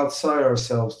look outside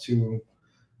ourselves to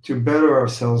better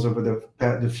ourselves over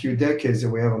the few decades that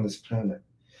we have on this planet.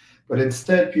 But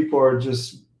instead, people are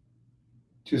just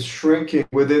shrinking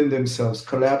within themselves,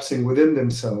 collapsing within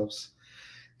themselves,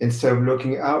 instead of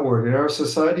looking outward. And our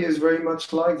society is very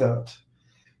much like that.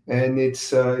 And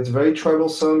it's very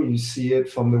troublesome. You see it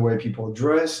from the way people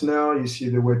dress now. You see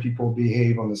the way people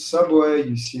behave on the subway.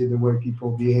 You see the way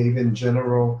people behave in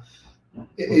general.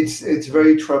 It's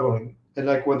very troubling. And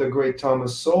like what the great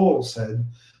Thomas Sowell said,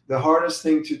 the hardest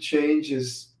thing to change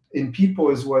in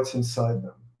people is what's inside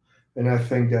them. And I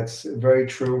think that's very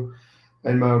true.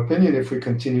 In my opinion, if we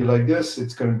continue like this,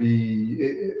 it's not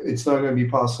going to be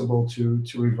possible to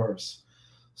reverse.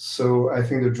 So I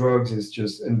think the drugs is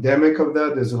just endemic of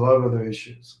that. There's a lot of other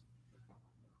issues.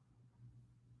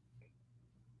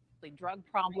 Drug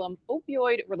problem,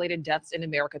 opioid-related deaths in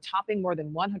America topping more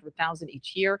than 100,000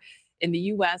 each year. In the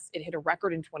U.S., it hit a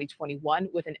record in 2021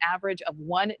 with an average of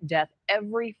one death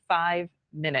every 5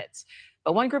 minutes.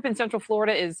 But one group in Central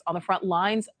Florida is on the front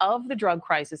lines of the drug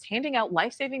crisis, handing out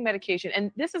life-saving medication.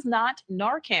 And this is not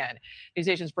Narcan.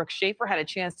 NewsNation's Brooke Schaefer had a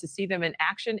chance to see them in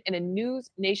action in a News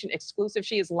Nation exclusive.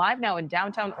 She is live now in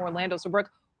downtown Orlando. So,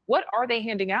 Brooke, what are they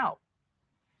handing out?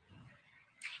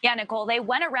 Yeah, Nicole, they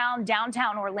went around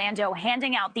downtown Orlando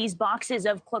handing out these boxes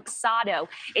of Cloxado.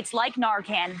 It's like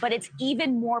Narcan, but it's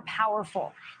even more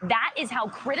powerful. That is how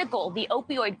critical the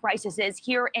opioid crisis is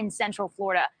here in Central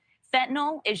Florida.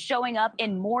 Fentanyl is showing up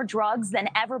in more drugs than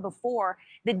ever before.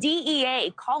 The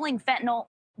DEA calling fentanyl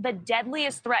the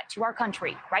deadliest threat to our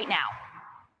country right now.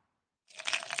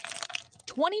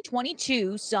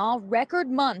 2022 saw record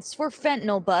months for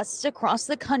fentanyl busts across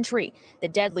the country. The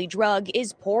deadly drug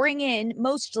is pouring in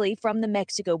mostly from the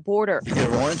Mexico border.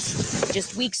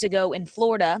 Just weeks ago in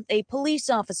Florida, a police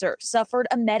officer suffered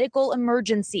a medical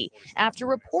emergency after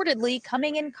reportedly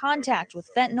coming in contact with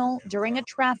fentanyl during a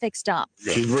traffic stop.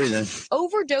 She's breathing.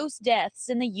 Overdose deaths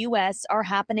in the U.S. are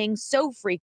happening so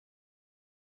frequently.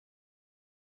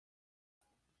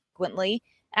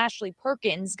 Ashley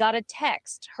Perkins got a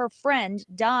text. Her friend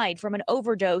died from an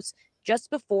overdose just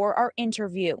before our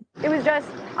interview. It was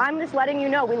I'm just letting you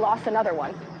know we lost another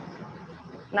one.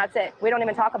 And that's it. We don't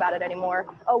even talk about it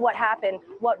anymore. Oh, what happened?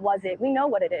 What was it? We know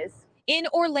what it is. In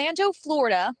Orlando,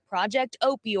 Florida, Project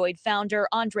Opioid founder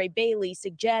Andre Bailey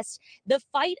suggests the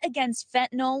fight against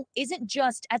fentanyl isn't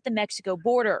just at the Mexico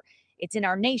border. It's in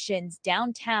our nation's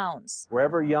downtowns.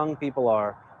 Wherever young people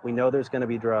are, we know there's going to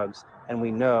be drugs, and we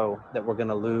know that we're going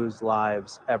to lose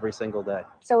lives every single day.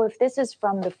 So if this is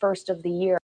from the first of the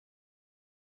year.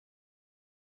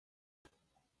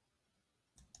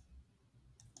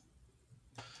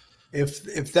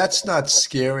 If that's not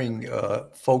scaring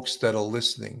folks that are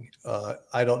listening,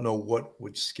 I don't know what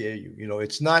would scare you. You know,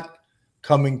 it's not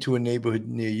coming to a neighborhood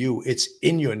near you. It's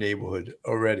in your neighborhood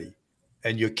already.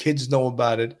 And your kids know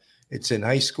about it. It's in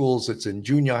high schools. It's in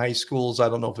junior high schools. I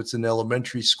don't know if it's in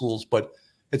elementary schools, but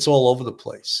it's all over the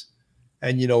place.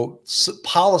 And,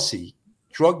 policy,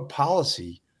 drug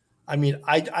policy. I mean,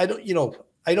 I don't,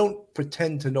 I don't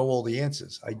pretend to know all the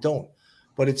answers. I don't.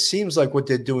 But it seems like what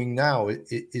they're doing now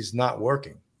is not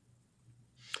working.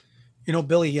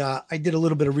 Billy, I did a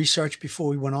little bit of research before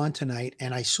we went on tonight,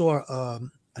 and I saw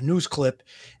a news clip,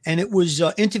 and it was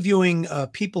interviewing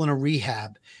people in a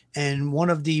rehab. And one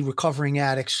of the recovering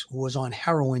addicts who was on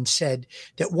heroin said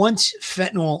that once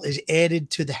fentanyl is added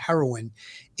to the heroin,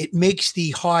 it makes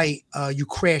the high, you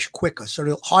crash quicker. So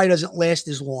the high doesn't last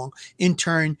as long. In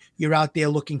turn, you're out there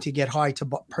looking to get high to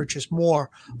purchase more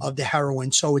of the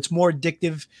heroin. So it's more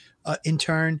addictive in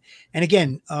turn. And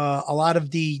again, a lot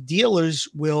of the dealers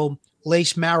will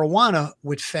lace marijuana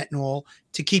with fentanyl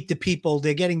to keep the people,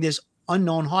 they're getting this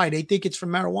unknown high. They think it's from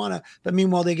marijuana, but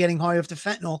meanwhile, they're getting high off the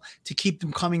fentanyl to keep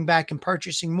them coming back and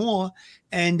purchasing more.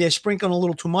 And they're sprinkling a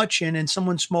little too much in, and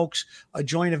someone smokes a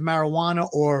joint of marijuana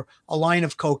or a line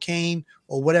of cocaine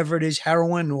or whatever it is,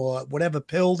 heroin or whatever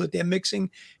pill that they're mixing,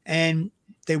 and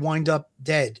they wind up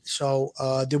dead. So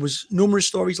there was numerous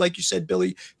stories, like you said,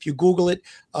 Billy. If you Google it,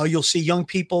 you'll see young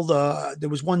people. There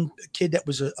was one kid that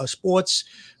was a sports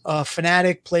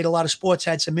fanatic, played a lot of sports,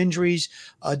 had some injuries,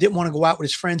 didn't want to go out with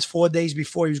his friends 4 days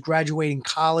before he was graduating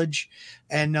college,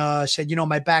 and said,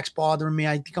 my back's bothering me.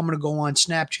 I think I'm going to go on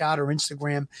Snapchat or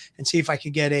Instagram and see if I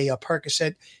could get a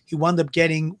Percocet. He wound up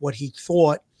getting what he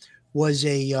thought was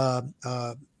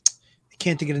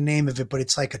can't think of the name of it, but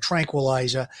it's like a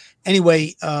tranquilizer.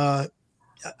 Anyway, a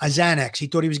Xanax. He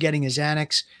thought he was getting a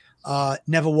Xanax.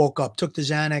 Never woke up. Took the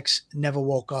Xanax. Never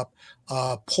woke up.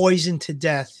 Poisoned to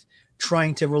death,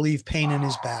 trying to relieve pain in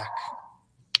his back.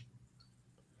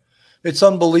 It's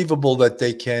unbelievable that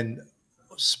they can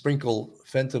sprinkle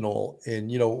fentanyl in.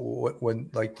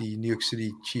 When like the New York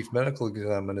City chief medical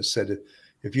examiner said it,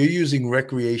 if you're using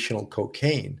recreational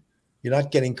cocaine, you're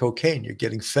not getting cocaine. You're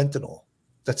getting fentanyl.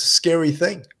 That's a scary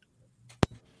thing.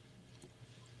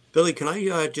 Billy, can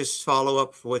I just follow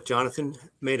up for what Jonathan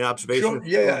made an observation? Sure.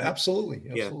 Yeah, absolutely.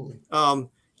 Absolutely. Yeah.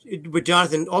 But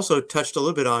Jonathan also touched a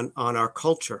little bit on our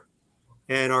culture,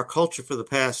 and our culture for the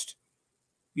past,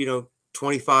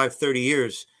 25, 30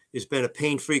 years has been a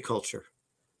pain-free culture.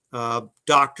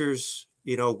 Doctors,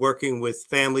 working with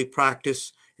family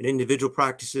practice and individual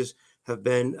practices have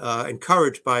been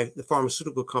encouraged by the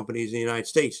pharmaceutical companies in the United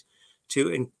States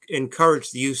to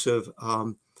encourage the use of,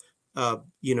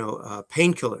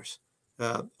 painkillers,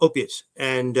 opiates,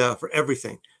 and for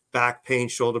everything, back pain,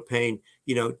 shoulder pain,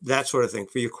 that sort of thing,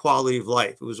 for your quality of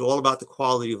life. It was all about the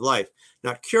quality of life,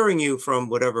 not curing you from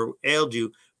whatever ailed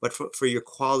you, but for your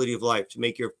quality of life, to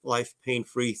make your life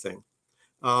pain-free thing.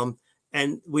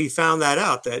 And we found that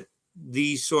out, that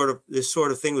this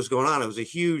sort of thing was going on. It was a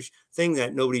huge thing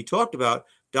that nobody talked about.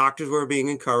 Doctors were being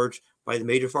encouraged by the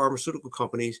major pharmaceutical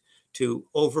companies to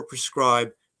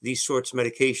overprescribe these sorts of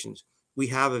medications. We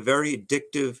have a very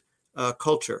addictive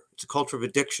culture. It's a culture of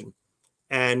addiction.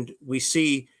 And we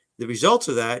see the results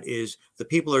of that is the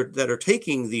people that are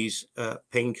taking these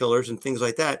painkillers and things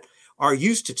like that are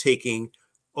used to taking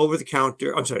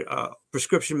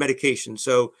prescription medication.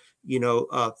 So,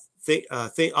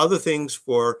 other things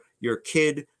for your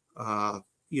kid,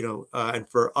 and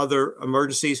for other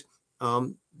emergencies,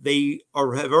 they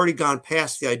have already gone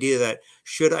past the idea that,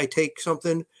 should I take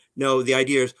something? No, the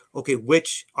idea is, okay,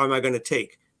 which am I going to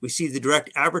take? We see the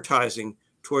direct advertising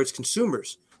towards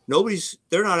consumers.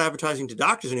 They're not advertising to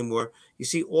doctors anymore. You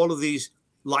see all of these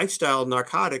lifestyle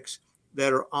narcotics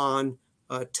that are on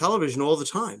television all the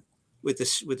time with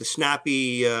the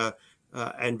snappy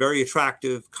and very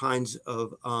attractive kinds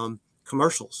of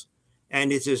commercials.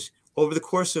 And it's just, over the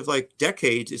course of like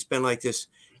decades, it's been like this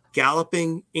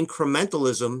galloping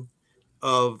incrementalism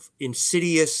of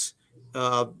insidious,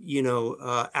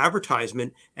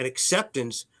 advertisement and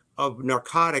acceptance of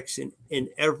narcotics in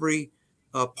every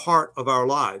part of our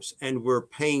lives. And we're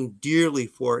paying dearly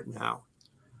for it now.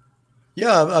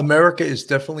 Yeah, America is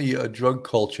definitely a drug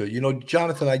culture.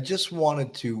 Jonathan, I just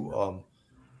wanted to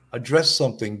address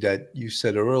something that you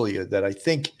said earlier that I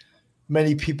think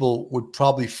many people would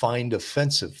probably find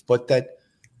offensive, but that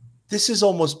this is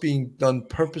almost being done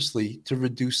purposely to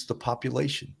reduce the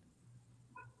population.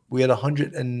 We had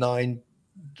 109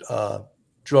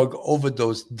 drug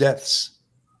overdose deaths.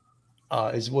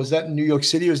 Was that in New York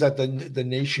City, or is that the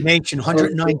nation? Nation,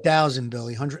 109,000,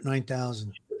 Billy,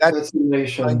 109,000. That's the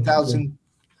nation. 9,000.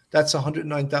 That's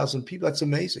 109,000 people. That's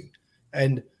amazing.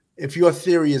 And if your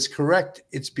theory is correct,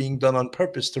 it's being done on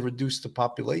purpose to reduce the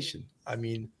population. I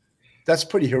mean, that's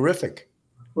pretty horrific.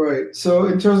 Right. So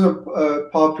in terms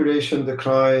of population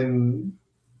decline,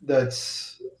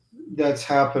 that's that's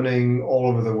happening all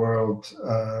over the world,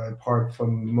 apart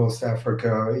from most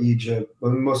Africa, Egypt.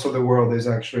 But most of the world is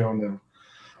actually on the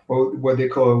what they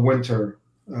call a winter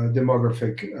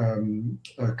demographic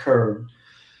curve.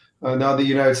 Now the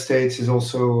United States is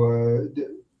also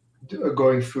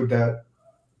going through that.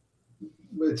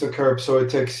 It's a curve, so it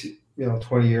takes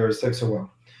 20 years, takes a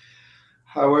while.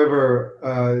 However,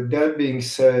 that being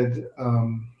said,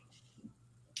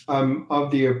 I'm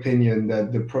of the opinion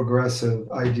that the progressive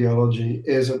ideology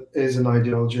is an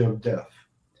ideology of death.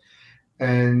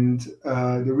 And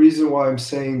the reason why I'm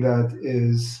saying that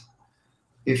is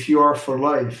if you are for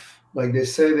life, like they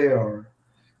say they are,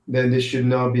 then they should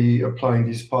not be applying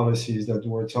these policies that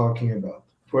we're talking about.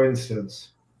 For instance,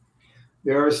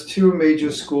 there are two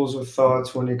major schools of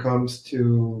thoughts when it comes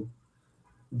to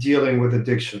dealing with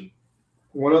addiction.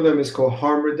 One of them is called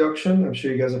harm reduction. I'm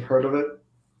sure you guys have heard of it.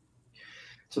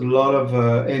 So a lot of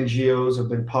NGOs have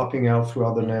been popping out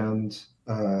throughout the land,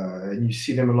 and you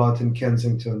see them a lot in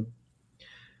Kensington.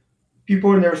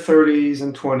 People in their 30s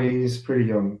and 20s, pretty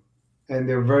young, and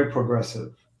they're very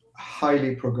progressive,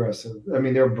 highly progressive. I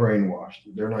mean, they're brainwashed.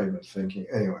 They're not even thinking.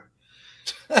 Anyway,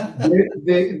 I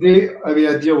mean,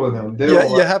 I deal with them.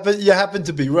 You happen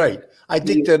to be right. I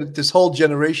think that this whole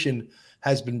generation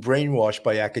has been brainwashed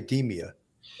by academia.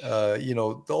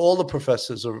 All the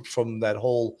professors are from that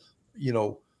whole,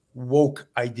 woke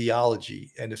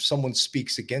ideology. And if someone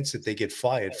speaks against it, they get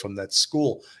fired from that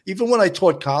school. Even when I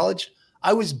taught college,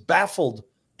 I was baffled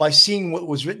by seeing what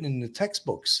was written in the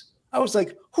textbooks. I was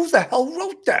like, who the hell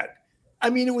wrote that? I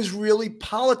mean, it was really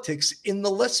politics in the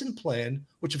lesson plan,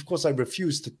 which of course I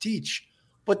refused to teach.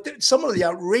 But some of the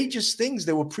outrageous things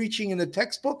they were preaching in the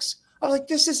textbooks, I was like,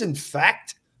 this isn't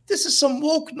fact. This is some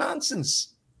woke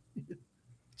nonsense.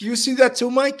 Do you see that too,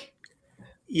 Mike?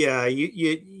 Yeah,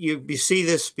 you see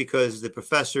this because the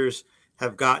professors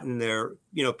have gotten their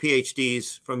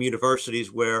PhDs from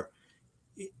universities where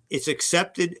it's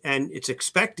accepted and it's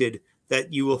expected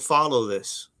that you will follow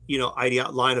this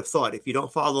line of thought. If you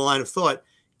don't follow the line of thought,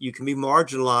 you can be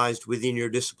marginalized within your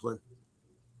discipline.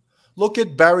 Look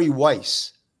at Barry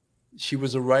Weiss. She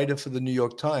was a writer for the New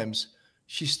York Times.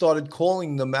 She started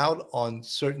calling them out on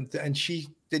certain things, and she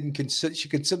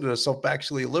considered herself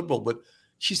actually a liberal, but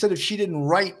she said if she didn't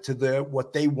write to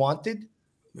what they wanted,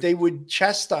 they would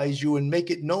chastise you and make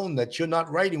it known that you're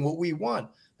not writing what we want.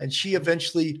 And she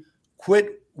eventually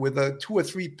quit with a 2 or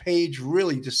 3 page,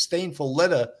 really disdainful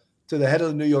letter to the head of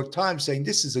the New York Times saying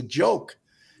this is a joke.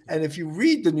 And if you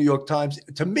read the New York Times,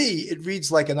 to me, it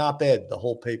reads like an op-ed, the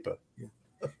whole paper. Yeah.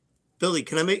 Billy,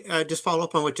 can I just follow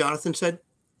up on what Jonathan said?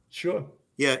 Sure.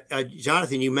 Yeah,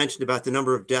 Jonathan, you mentioned about the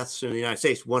number of deaths in the United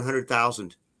States,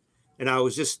 100,000. And I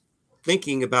was just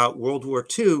thinking about World War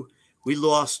II. We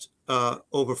lost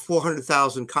over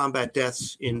 400,000 combat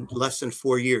deaths in less than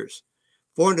 4 years.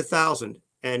 400,000.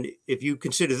 And if you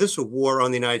consider this a war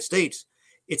on the United States,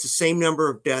 it's the same number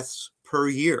of deaths per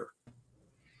year.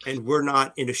 And we're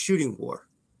not in a shooting war.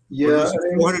 Yeah,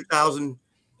 400,000,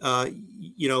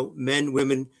 men,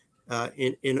 women,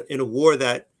 in a war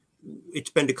that it's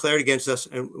been declared against us,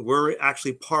 and we're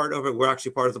actually part of it. We're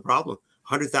actually part of the problem.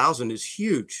 100,000 is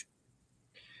huge.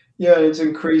 Yeah, it's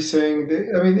increasing.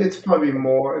 I mean, it's probably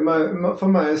more.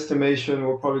 From my estimation,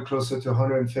 we're probably closer to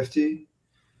 150,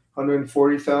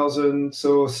 140,000.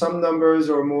 So some numbers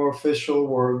are more official.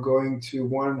 We're going to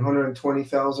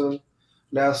 120,000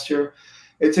 last year.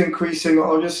 It's increasing.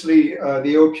 Obviously,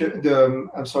 the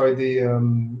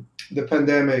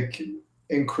pandemic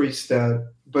increased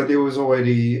that, but it was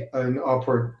already an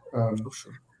upward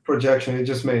projection. It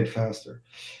just made it faster.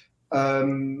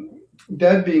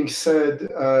 That being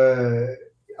said,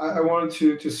 I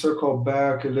wanted to circle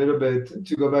back a little bit,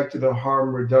 to go back to the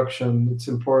harm reduction. It's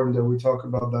important that we talk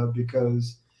about that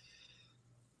because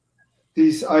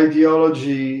this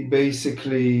ideology,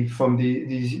 basically from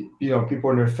these people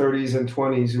in their 30s and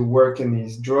 20s who work in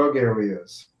these drug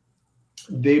areas,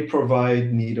 they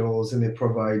provide needles and they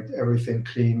provide everything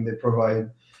clean. They provide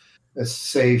a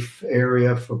safe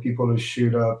area for people to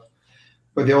shoot up,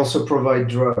 but they also provide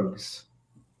drugs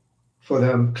for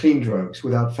them, clean drugs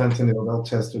without fentanyl. They'll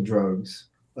test the drugs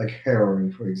like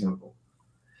heroin, for example.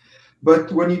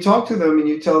 But when you talk to them and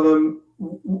you tell them,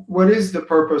 what is the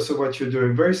purpose of what you're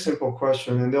doing? Very simple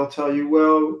question. And they'll tell you,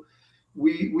 well,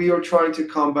 we are trying to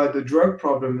combat the drug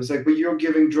problem. It's like, but you're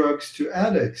giving drugs to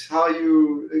addicts.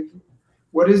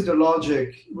 What is the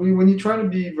logic? When you try to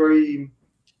be very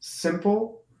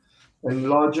simple and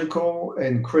logical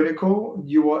and critical,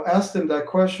 you will ask them that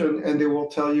question and they will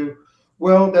tell you,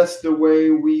 well, that's the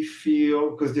way we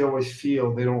feel, because they always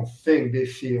feel. They don't think, they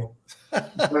feel.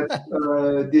 But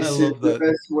this is the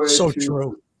best way so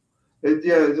true.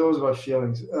 It's always about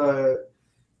feelings.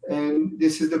 And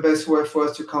this is the best way for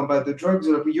us to combat the drugs.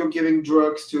 You're giving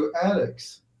drugs to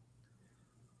addicts.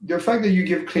 The fact that you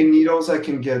give clean needles, I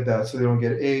can get that, so they don't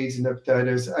get AIDS and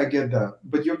hepatitis. I get that.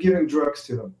 But you're giving drugs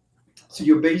to them. So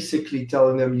you're basically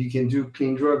telling them you can do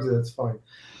clean drugs, that's fine.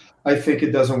 I think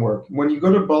it doesn't work. When you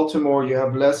go to Baltimore, you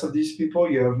have less of these people.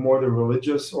 You have more the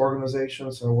religious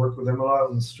organizations. So I work with them a lot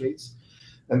on the streets.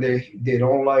 And they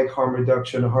don't like harm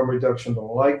reduction. Harm reduction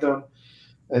don't like them.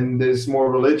 And this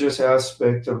more religious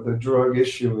aspect of the drug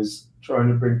issue is trying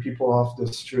to bring people off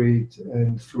the street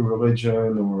and through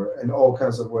religion or in all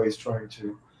kinds of ways trying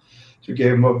to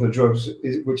get them off the drugs,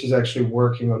 which is actually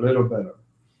working a little better.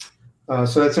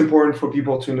 So that's important for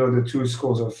people to know the two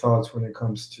schools of thoughts when it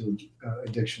comes to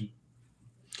addiction.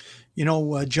 You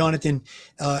know, Jonathan,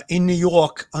 in New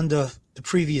York, under the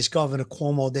previous governor,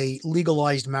 Cuomo, they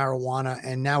legalized marijuana,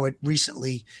 and now it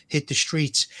recently hit the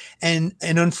streets. And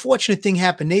an unfortunate thing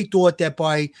happened. They thought that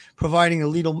by providing a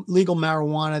legal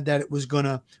marijuana that it was going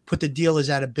to put the dealers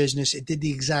out of business. It did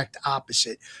the exact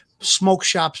opposite. Smoke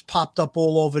shops popped up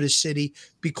all over the city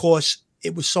because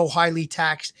it was so highly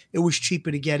taxed. It was cheaper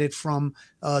to get it from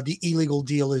the illegal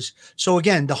dealers. So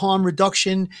again, the harm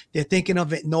reduction, they're thinking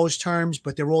of it in those terms,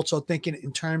 but they're also thinking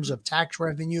in terms of tax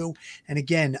revenue. And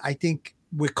again, I think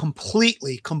we're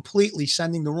completely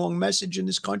sending the wrong message in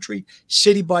this country,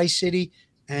 city by city.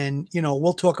 And, you know,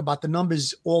 we'll talk about the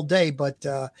numbers all day, but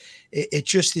it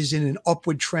just is in an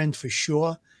upward trend for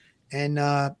sure. And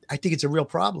I think it's a real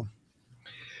problem.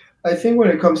 I think when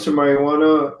it comes to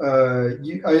marijuana,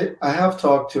 I have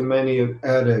talked to many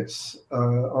addicts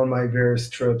on my various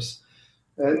trips,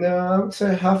 and I would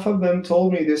say half of them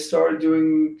told me they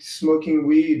started smoking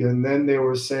weed, and then they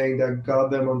were saying that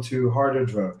got them onto harder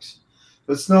drugs.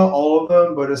 It's not all of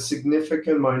them, but a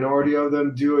significant minority of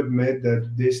them do admit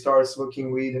that they started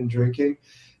smoking weed and drinking,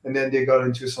 and then they got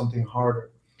into something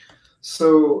harder.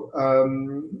 So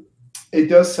it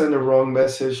does send a wrong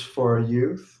message for our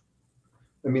youth.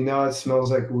 I mean, now it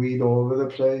smells like weed all over the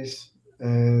place,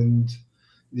 and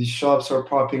these shops are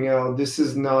popping out. This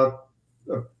is definitely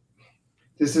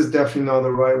not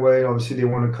the right way. Obviously, they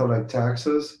want to collect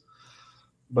taxes,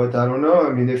 but I don't know.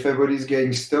 I mean, if everybody's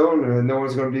getting stoned and no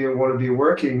one's going to want to be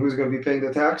working, who's going to be paying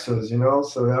the taxes? You know,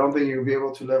 so I don't think you'll be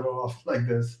able to level off like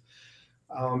this.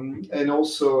 And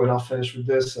also, and I'll finish with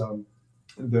this: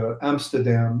 the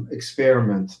Amsterdam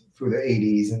experiment through the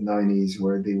 80s and 90s,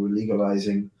 where they were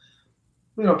legalizing,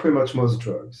 you know, pretty much most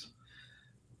drugs.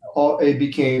 It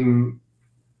became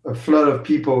a flood of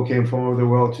people came from all over the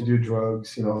world to do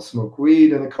drugs, you know, smoke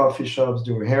weed in the coffee shops,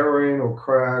 do heroin or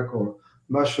crack or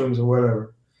mushrooms or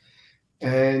whatever.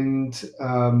 And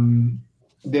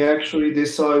they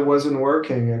saw it wasn't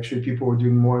working. Actually, people were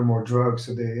doing more and more drugs,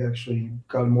 so they actually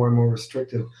got more and more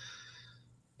restrictive.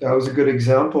 That was a good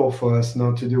example for us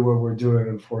not to do what we're doing,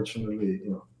 unfortunately.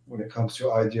 You know, when it comes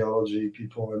to ideology,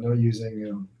 people are not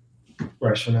using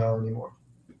rationale anymore.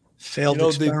 Failed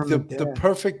experiment.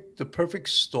 The perfect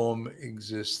storm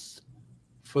exists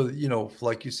for, you know,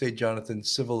 like you say, Jonathan,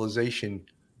 civilization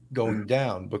going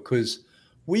down, because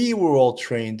we were all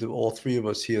trained, all three of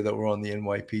us here that were on the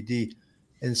NYPD,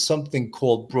 in something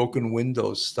called broken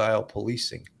windows style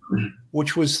policing,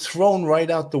 which was thrown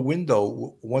right out the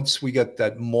window once we got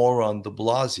that moron de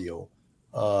Blasio.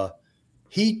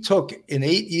 He took, in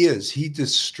 8 years, he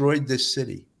destroyed this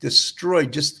city,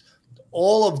 destroyed just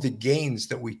all of the gains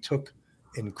that we took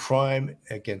in crime,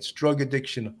 against drug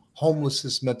addiction,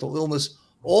 homelessness, mental illness,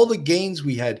 all the gains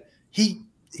we had, he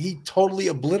totally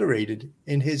obliterated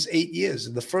in his 8 years.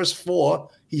 In the first 4,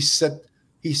 he set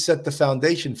the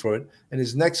foundation for it, and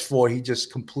his next 4, he just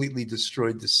completely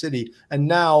destroyed the city. And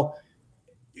now,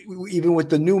 even with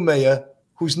the new mayor,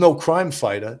 who's no crime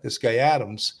fighter, this guy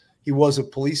Adams, he was a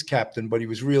police captain, but he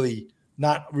was really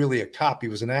not really a cop. He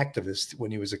was an activist when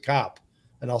he was a cop.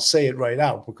 And I'll say it right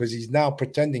out because he's now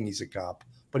pretending he's a cop,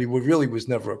 but he really was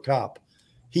never a cop.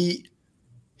 He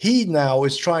now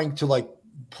is trying to like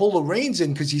pull the reins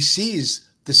in because he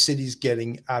sees the city's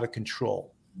getting out of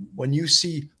control. When you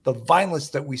see the violence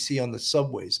that we see on the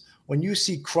subways, when you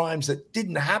see crimes that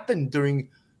didn't happen during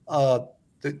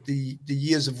the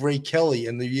years of Ray Kelly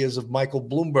and the years of Michael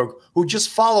Bloomberg, who just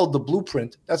followed the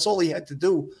blueprint. That's all he had to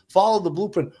do, follow the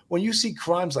blueprint. When you see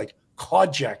crimes like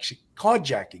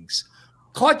carjackings,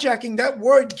 that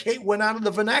word went out of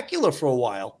the vernacular for a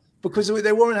while because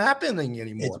they weren't happening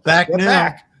anymore. It's back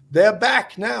now. They're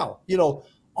back now. You know,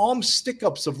 armed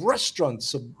stick-ups of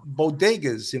restaurants, of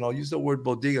bodegas. You know, I'll use the word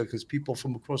bodega because people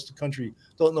from across the country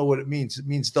don't know what it means. It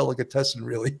means delicatessen,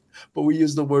 really, but we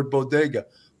use the word bodega.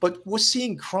 But we're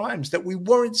seeing crimes that we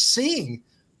weren't seeing.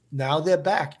 Now they're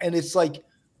back. And it's like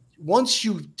once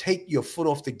you take your foot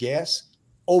off the gas,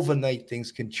 overnight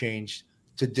things can change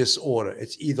to disorder.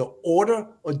 It's either order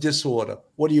or disorder.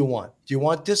 What do you want? Do you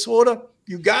want disorder?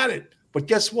 You got it. But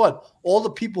guess what? All the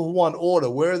people who want order,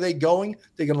 where are they going?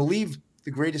 They're going to leave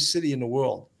the greatest city in the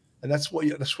world. And that's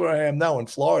where I am now in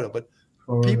Florida. But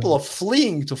people are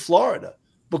fleeing to Florida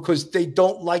because they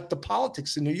don't like the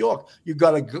politics in New York. You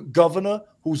got a governor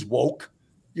who's woke.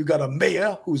 You got a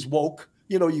mayor who's woke.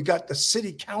 You know, you got the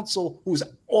city council who's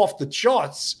off the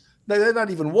charts. They're not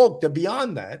even woke. They're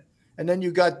beyond that. And then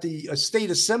you got the state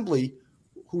assembly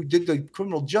who did the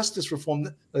criminal justice reform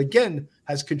that, again,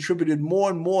 has contributed more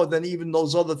and more than even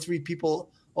those other three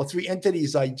people or three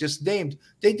entities I just named.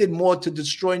 They did more to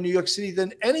destroy New York City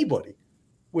than anybody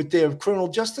with their criminal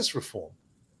justice reform.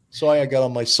 Sorry, I got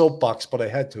on my soapbox, but I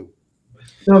had to.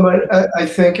 No, but I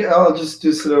think I'll just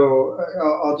do so.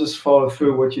 I'll just follow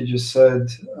through what you just said,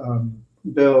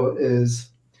 Bill, is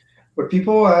what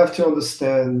people have to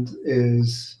understand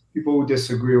is people who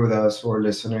disagree with us or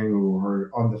listening who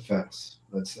are on the fence,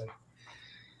 let's say,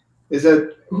 is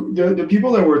that the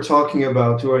people that we're talking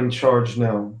about who are in charge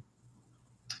now,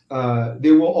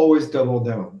 they will always double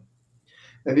down.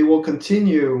 And they will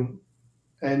continue,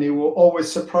 and they will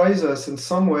always surprise us in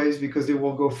some ways because they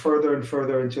will go further and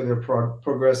further into their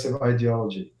progressive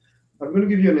ideology. I'm going to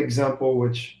give you an example,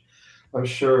 which I'm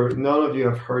sure none of you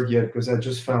have heard yet because I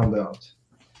just found out.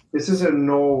 This is in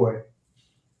Norway.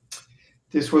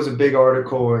 This was a big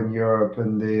article in Europe,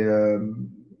 and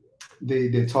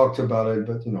they talked about it,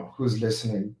 but you know, who's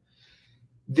listening?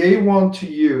 They want to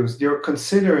use, they're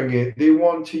considering it, they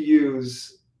want to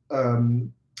use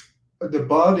the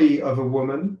body of a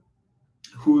woman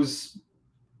who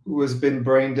has been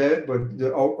brain dead, but the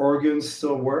organs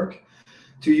still work,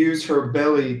 to use her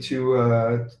belly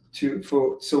so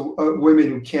women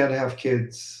who can't have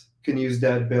kids can use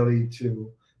that belly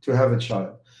to have a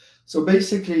child. So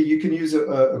basically, you can use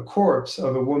a corpse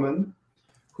of a woman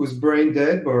who's brain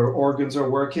dead, but her organs are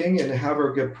working, and have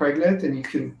her get pregnant,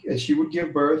 and she would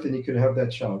give birth, and you can have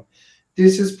that child.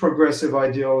 This is progressive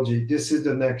ideology. This is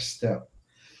the next step.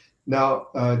 Now,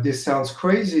 this sounds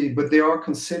crazy, but they are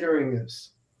considering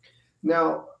this.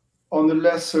 Now, on the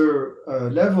lesser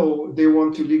level, they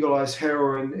want to legalize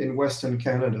heroin in Western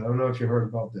Canada. I don't know if you heard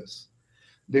about this.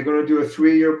 They're going to do a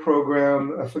 3-year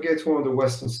program. I forget one of the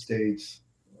Western states,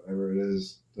 whatever it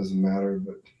is, doesn't matter,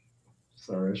 but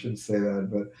sorry, I shouldn't say that.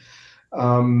 But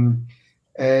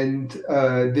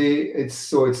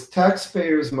it's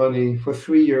taxpayers' money for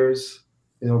 3 years.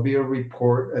 There'll be a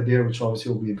report at the end, which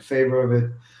obviously will be in favor of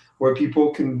it, where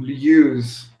people can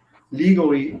use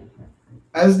legally,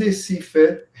 as they see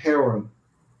fit, heroin.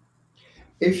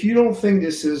 If you don't think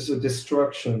this is a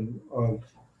destruction of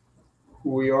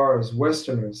who we are as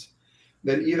Westerners,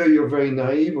 then either you're very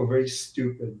naive or very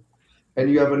stupid. And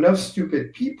you have enough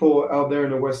stupid people out there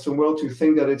in the Western world to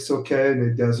think that it's okay and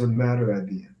it doesn't matter at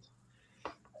the end.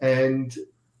 And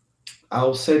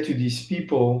I'll say to these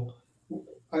people,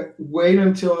 wait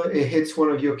until it hits one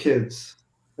of your kids,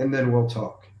 and then we'll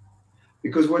talk.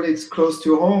 Because when it's close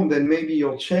to home, then maybe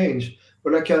you'll change.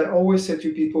 But like I always say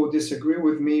to people who disagree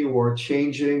with me or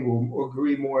changing or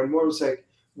agree more and more, it's like,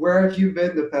 where have you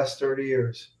been the past 30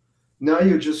 years? Now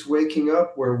you're just waking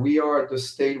up where we are at the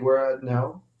state we're at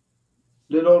now.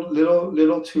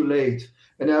 Little too late.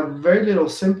 And I have very little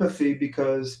sympathy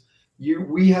because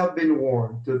we have been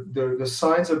warned. The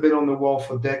signs have been on the wall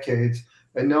for decades,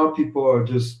 and now people are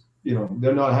just,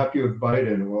 they're not happy with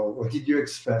Biden. Well, what did you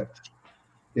expect?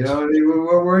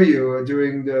 Where were you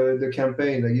during the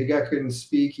campaign? Like, your guy couldn't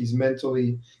speak. He's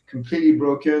mentally completely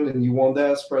broken, and you want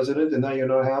that as president, and now you're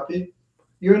not happy?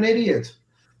 You're an idiot.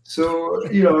 So,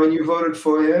 and you voted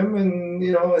for him, and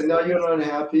now you're not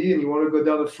happy, and you want to go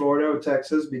down to Florida or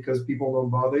Texas because people don't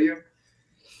bother you.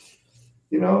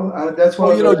 That's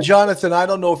why. Well, Jonathan, I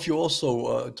don't know if you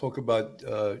also talk about,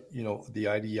 the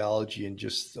ideology and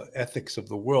just the ethics of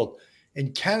the world.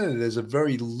 In Canada, there's a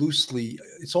very loosely,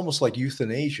 it's almost like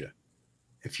euthanasia.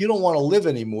 If you don't want to live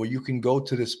anymore, you can go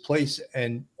to this place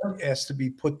and ask to be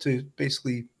put to,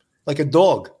 basically like a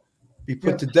dog, be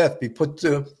put to death, be put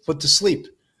to sleep.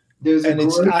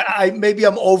 Maybe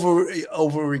I'm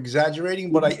over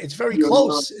exaggerating, but it's very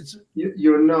close.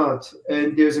 You're not.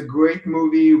 And there's a great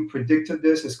movie who predicted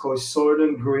this. It's called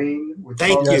Soylent Green.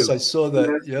 Yes, I saw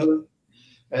that. Yep.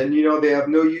 And they have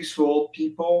no use for old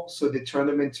people, so they turn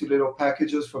them into little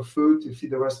packages for food to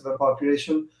feed the rest of the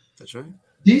population. That's right.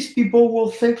 These people will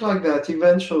think like that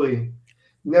eventually.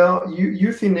 Now,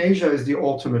 euthanasia is the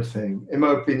ultimate thing, in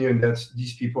my opinion. That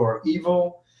these people are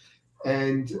evil.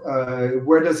 And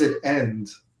where does it end?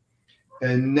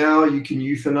 And now you can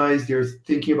euthanize. They're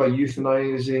thinking about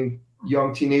euthanizing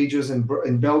young teenagers in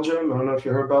Belgium. I don't know if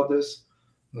you heard about this.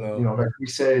 No. You know, like we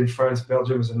say in France,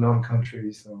 Belgium is a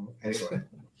non-country. So anyway,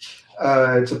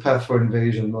 it's a path for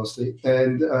invasion mostly.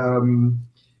 And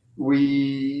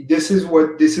this is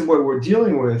what we're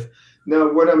dealing with.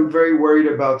 Now, what I'm very worried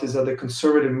about is that the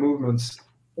conservative movements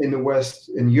in the West,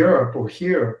 in Europe or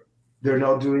here, they're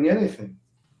not doing anything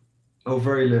or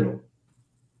very little.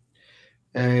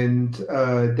 And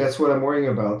that's what I'm worrying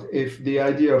about. If the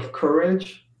idea of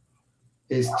courage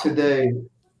is today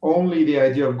only the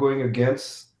idea of going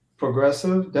against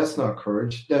progressive, that's not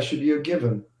courage. That should be a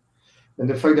given. And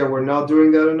the fact that we're not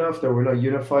doing that enough, that we're not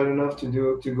unified enough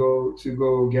to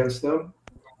go against them,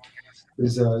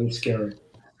 is scary.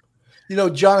 You know,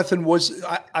 Jonathan,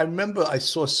 I remember I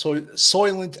saw Soylent,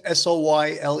 Soylent,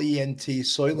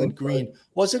 Soylent Green.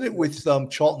 Wasn't it with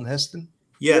Charlton Heston?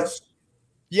 Yes.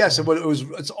 Yes,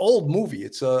 it's an old movie.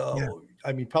 It's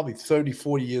I mean, probably 30,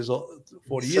 40 years ago,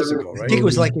 right? I think it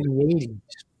was like in the 80s.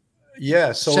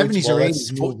 Yeah, so 70s or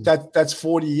 80s. That's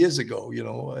 40 years ago, you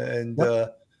know. And I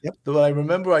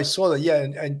remember I saw that,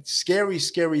 and scary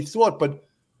thought. But,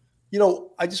 you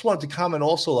know, I just wanted to comment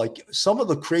also, like some of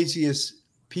the craziest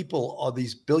people are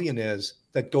these billionaires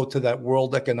that go to that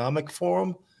World Economic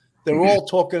Forum. They're all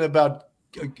talking about,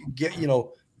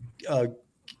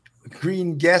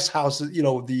 green gas houses, you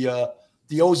know, the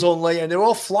ozone layer, and they're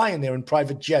all flying there in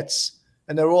private jets,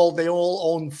 and they all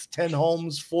own 10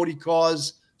 homes, 40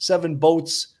 cars, 7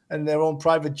 boats, and their own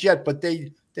private jet. But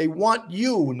they want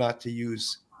you not to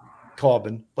use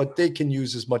carbon, but they can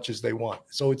use as much as they want.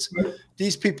 So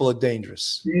these people are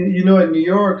dangerous. You know, in New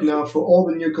York now, for all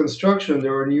the new construction,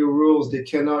 there are new rules. They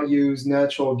cannot use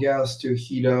natural gas to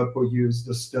heat up or use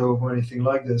the stove or anything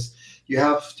like this. You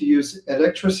have to use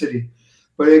electricity.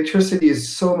 But electricity is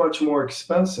so much more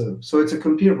expensive. So it's a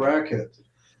complete racket.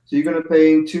 So you're going to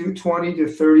pay 20 to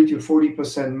 30 to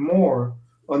 40% more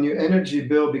on your energy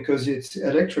bill because it's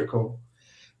electrical.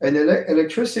 And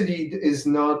electricity is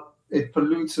not, it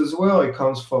pollutes as well. It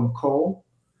comes from coal.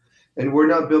 And we're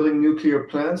not building nuclear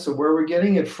plants. So where we're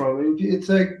getting it from, it's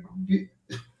like...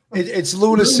 It's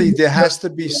lunacy. There has to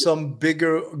be some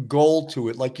bigger goal to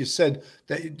it. Like you said,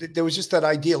 there was just that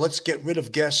idea, let's get rid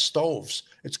of gas stoves.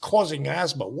 It's causing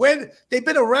asthma. They've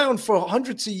been around for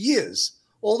hundreds of years.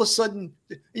 All of a sudden,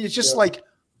 it's just like,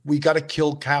 we got to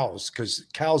kill cows because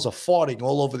cows are farting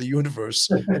all over the universe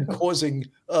and causing,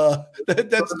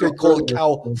 that's they call it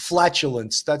cow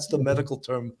flatulence. That's the medical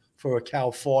term for a cow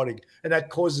farting. And that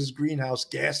causes greenhouse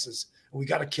gases. And we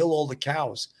got to kill all the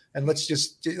cows. And let's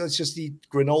just eat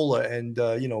granola and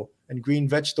and green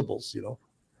vegetables, you know.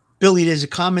 Billy, there's a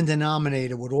common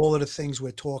denominator with all of the things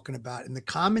we're talking about, and the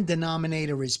common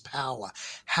denominator is power.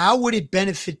 How would it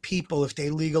benefit people if they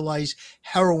legalize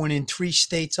heroin in 3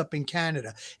 states up in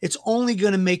Canada? It's only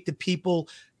going to make the people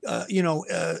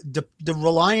the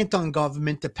reliant on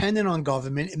government, dependent on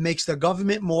government. It makes the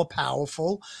government more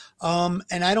powerful. And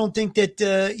I don't think that,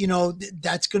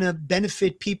 that's going to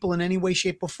benefit people in any way,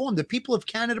 shape, or form. The people of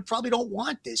Canada probably don't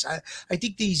want this. I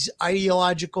think these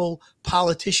ideological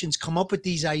politicians come up with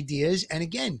these ideas. And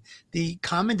again, the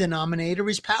common denominator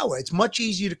is power. It's much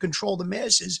easier to control the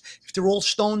masses if they're all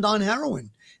stoned on heroin.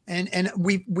 And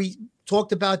we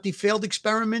talked about the failed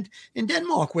experiment in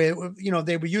Denmark where,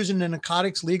 they were using the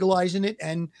narcotics, legalizing it,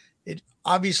 and it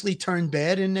obviously turned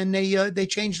bad. And then they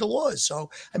changed the laws. So,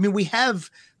 I mean, we have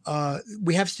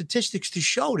statistics to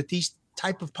show that these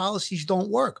type of policies don't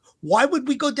work. Why would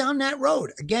we go down that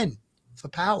road? Again, for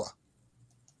power.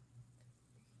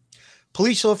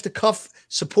 Police Off the Cuff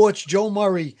supports Joe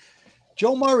Murray.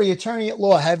 Joe Murray, attorney at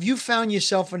law. Have you found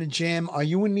yourself in a jam? Are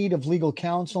you in need of legal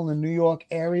counsel in the New York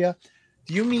area?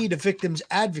 Do you need a victim's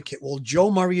advocate? Well, Joe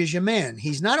Murray is your man.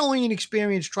 He's not only an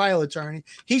experienced trial attorney,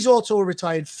 he's also a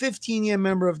retired 15-year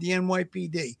member of the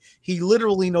NYPD. He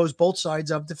literally knows both sides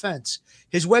of defense.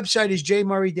 His website is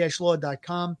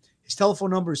jmurray-law.com. His telephone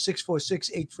number is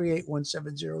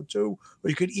 646-838-1702, or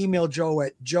you could email Joe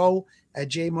at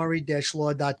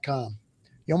joe@jmurray-law.com.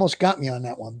 You almost got me on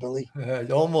that one, Billy.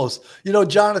 Almost.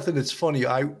 Jonathan, it's funny.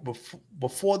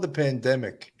 Before the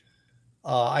pandemic,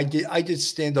 I did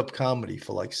stand-up comedy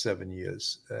for like 7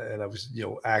 years, and I was,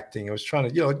 acting. I was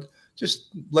trying to, just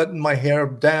letting my hair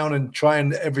down and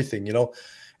trying everything,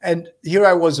 And here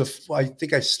I was. I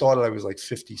think I started. I was like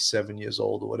 57 years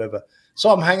old or whatever. So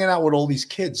I'm hanging out with all these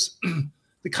kids.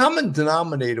 The common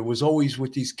denominator was always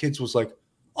with these kids was like,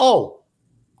 oh,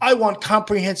 I want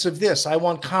comprehensive this. I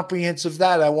want comprehensive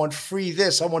that. I want free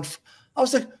this. I was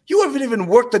like, you haven't even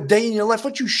worked a day in your life.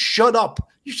 Why don't you shut up?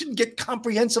 You shouldn't get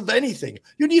comprehensive anything.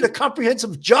 You need a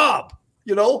comprehensive job,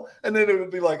 And then it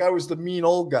would be like, I was the mean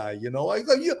old guy,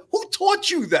 who taught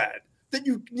you that? that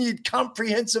you need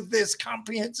comprehensive this,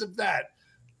 comprehensive that.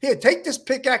 Here, take this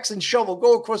pickaxe and shovel,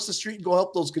 go across the street and go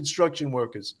help those construction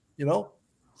workers. You know,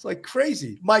 it's like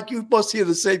crazy. Mike, you must hear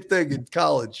the same thing in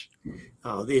college.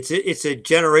 Oh, it's a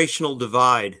generational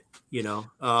divide. You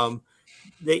know,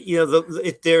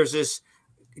 there's this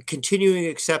continuing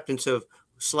acceptance of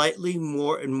slightly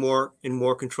more and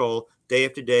more control day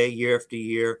after day, year after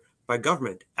year by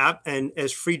government. And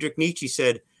as Friedrich Nietzsche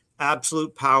said,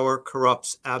 absolute power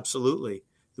corrupts absolutely.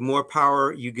 The more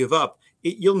power you give up,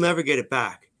 you'll never get it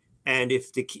back. And if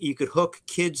you could hook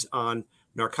kids on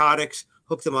narcotics,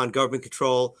 hook them on government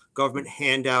control, government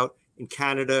handout in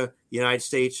Canada, United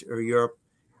States, or Europe,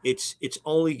 it's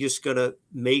only just going to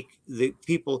make the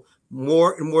people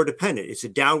more and more dependent. It's a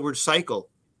downward cycle,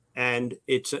 and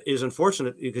it is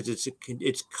unfortunate because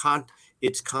it's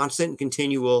constant and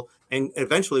continual, and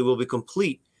eventually will be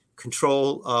complete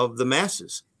control of the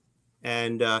masses.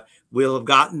 And we'll have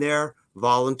gotten there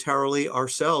voluntarily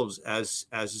ourselves as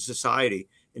a society.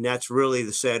 And that's really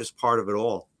the saddest part of it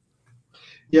all.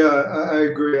 Yeah, I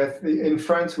agree. In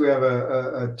France, we have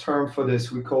a term for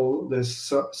this. We call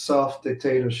this soft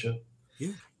dictatorship.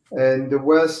 Yeah. And the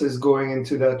West is going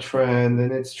into that trend.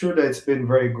 And it's true that it's been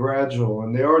very gradual.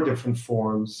 And there are different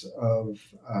forms of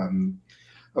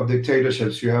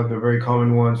dictatorships. You have the very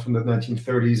common ones from the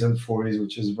 1930s and 40s,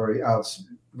 which is very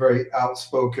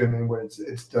outspoken and when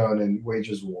it's done and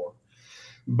wages war.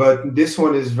 But this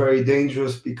one is very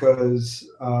dangerous because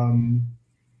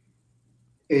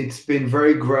it's been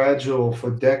very gradual for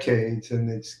decades,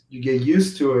 and you get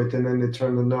used to it, and then they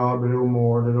turn the knob a little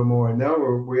more, and now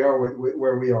we are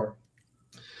where we are.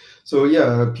 So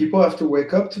yeah, people have to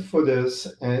wake up for this,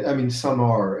 and I mean some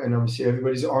are, and obviously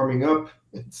everybody's arming up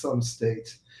in some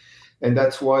states, and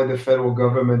that's why the federal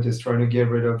government is trying to get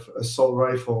rid of assault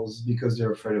rifles because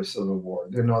they're afraid of civil war.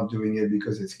 They're not doing it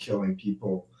because it's killing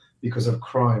people because of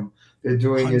crime. They're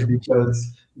doing 100%. It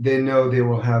because they know they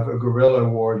will have a guerrilla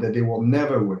war that they will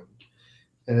never win.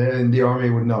 And the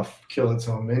army would not kill its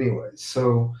own anyway.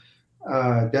 So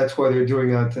that's why they're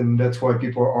doing that. And that's why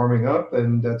people are arming up.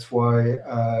 And that's why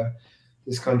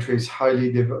this country is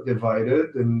highly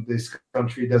divided. And this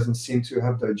country doesn't seem to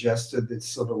have digested its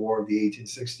civil war of the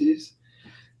 1860s.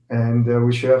 And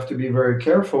we should have to be very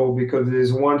careful because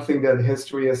there's one thing that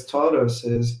history has taught us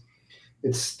is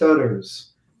it stutters.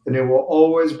 And it will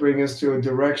always bring us to a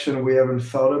direction we haven't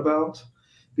thought about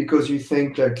because you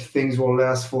think that things will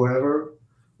last forever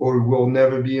or we'll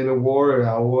never be in a war and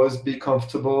I'll always be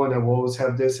comfortable and I will always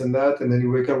have this and that. And then you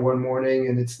wake up one morning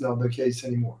and it's not the case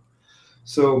anymore.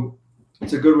 So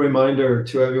it's a good reminder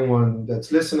to everyone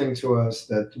that's listening to us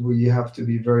that we have to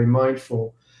be very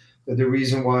mindful that the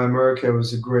reason why America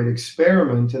was a great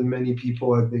experiment and many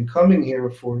people have been coming here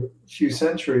for a few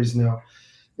centuries now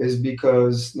is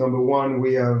because number one,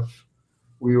 we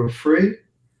were free,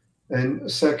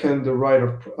 and second, the right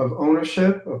of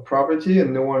ownership of property,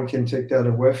 and no one can take that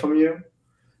away from you.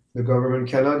 The government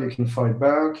cannot. You can fight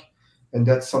back, and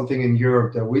that's something in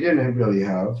Europe that we didn't really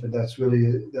have. And that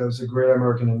was a great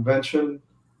American invention.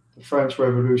 The French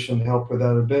Revolution helped with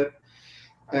that a bit,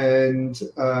 and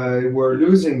we're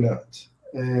losing that.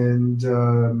 And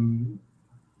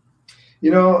You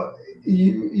know,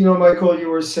 Michael, you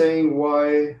were saying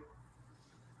why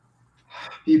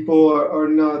people are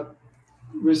not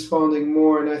responding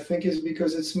more, and I think it's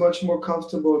because it's much more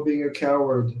comfortable being a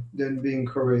coward than being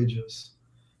courageous.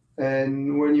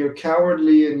 And when you're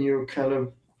cowardly and you're kind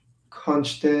of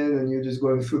hunched in and you're just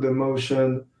going through the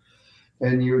motion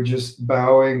and you're just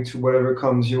bowing to whatever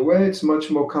comes your way, it's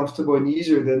much more comfortable and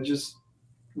easier than just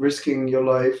risking your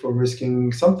life or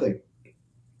risking something.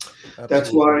 Absolutely.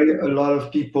 That's why a lot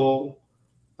of people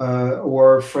who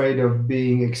are afraid of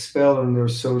being expelled on their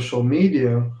social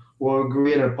media will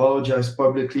agree and apologize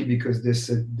publicly because they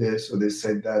said this or they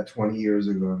said that 20 years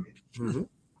ago. Mm-hmm.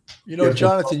 You know,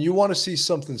 Jonathan, you want to see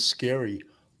something scary?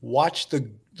 Watch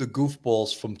the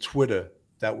goofballs from Twitter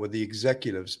that were the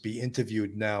executives be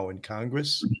interviewed now in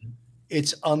Congress. Mm-hmm.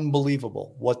 It's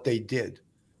unbelievable what they did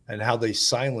and how they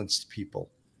silenced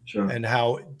people. Sure. And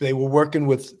how they were working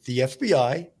with the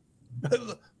FBI.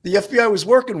 The FBI was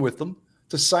working with them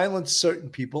to silence certain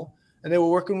people, and they were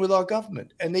working with our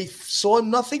government. And they saw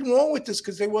nothing wrong with this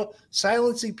because they were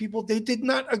silencing people they did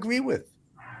not agree with.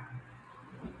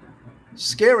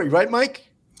 Scary, right,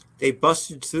 Mike? They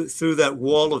busted through that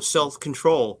wall of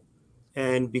self-control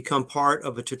and become part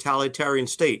of a totalitarian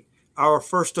state. Our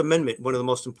First Amendment, one of the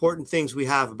most important things we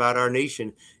have about our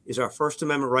nation, is our First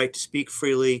Amendment right to speak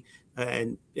freely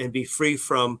and be free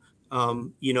from,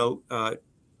 kickback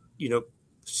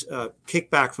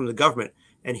from the government.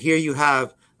 And here you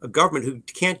have a government who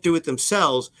can't do it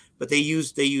themselves, but they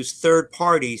use third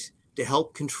parties to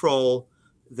help control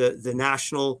the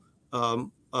national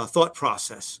thought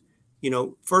process.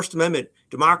 First Amendment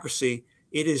democracy,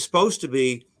 it is supposed to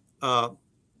be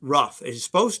rough. It is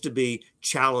supposed to be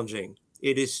challenging.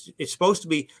 It's supposed to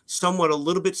be somewhat a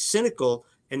little bit cynical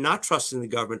and not trusting the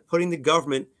government, putting the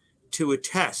government to a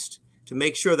test to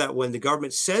make sure that when the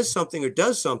government says something or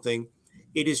does something,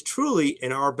 it is truly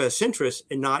in our best interest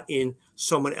and not in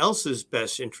someone else's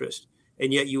best interest.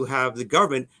 And yet you have the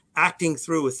government acting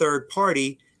through a third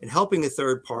party and helping a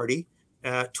third party,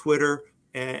 Twitter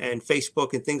and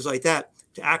Facebook and things like that,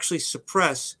 to actually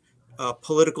suppress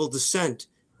political dissent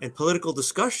and political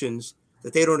discussions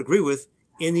that they don't agree with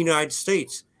in the United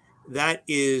States. That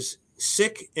is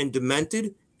sick and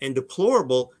demented and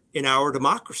deplorable in our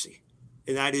democracy.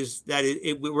 And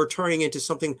we're turning into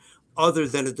something other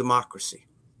than a democracy.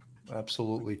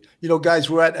 Absolutely. Guys,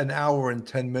 we're at an hour and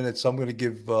 10 minutes. I'm going to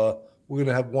give, we're going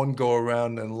to have one go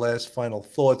around and last final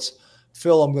thoughts.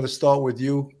 Phil, I'm going to start with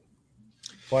you.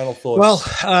 Final thoughts.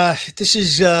 Well, this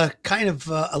is kind of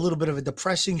a little bit of a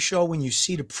depressing show when you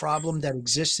see the problem that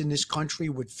exists in this country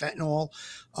with fentanyl.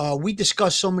 We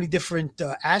discussed so many different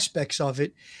aspects of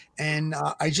it, and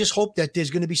I just hope that there's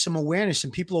going to be some awareness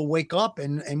and people will wake up,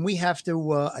 and we have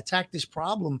to attack this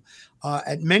problem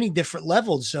at many different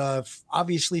levels.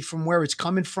 Obviously, from where it's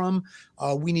coming from,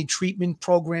 we need treatment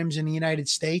programs in the United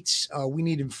States. We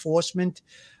need enforcement,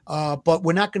 but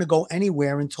we're not going to go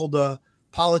anywhere until the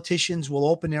politicians will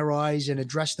open their eyes and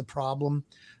address the problem.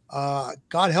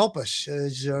 God help us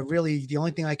is really the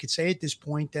only thing I could say at this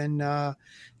point. And,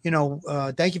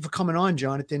 thank you for coming on,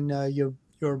 Jonathan. You've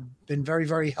been very,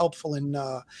 very helpful in,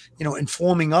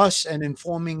 informing us and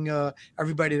informing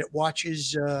everybody that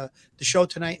watches the show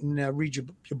tonight and read your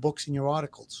books and your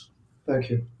articles. Thank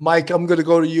you. Mike, I'm going to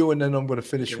go to you, and then I'm going to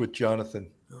finish with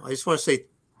Jonathan. I just want to say,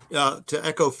 to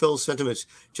echo Phil's sentiments,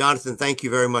 Jonathan, thank you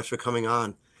very much for coming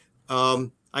on. I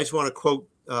just want to quote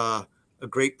a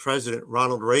great president,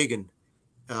 Ronald Reagan.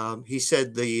 He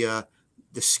said the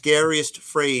scariest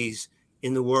phrase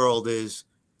in the world is,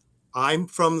 "I'm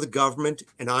from the government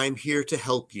and I'm here to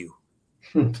help you."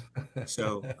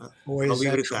 So I'll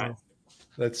leave it at that.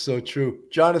 That's so true.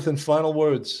 Jonathan, final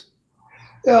words.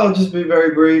 Yeah, I'll just be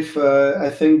very brief. I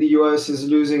think the U.S. is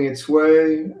losing its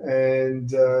way,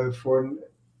 and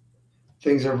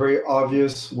things are very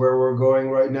obvious where we're going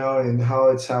right now and how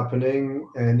it's happening.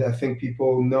 And I think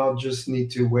people not just need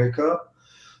to wake up,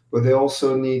 but they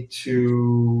also need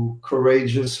to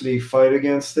courageously fight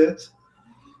against it.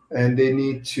 And they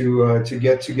need to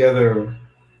get together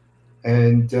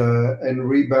and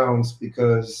rebound,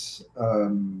 because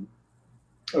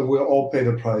we'll all pay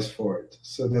the price for it.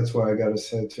 So that's why I got to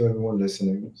say to everyone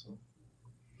listening. So.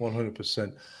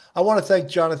 100%. I want to thank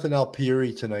Jonathan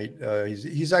Alpieri tonight.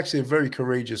 He's actually a very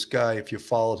courageous guy. If you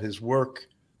followed his work,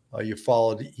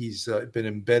 he's been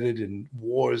embedded in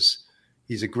wars.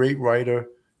 He's a great writer.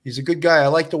 He's a good guy. I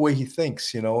like the way he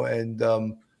thinks, and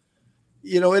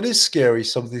it is scary.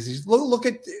 Some of these. Look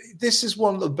at this is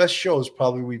one of the best shows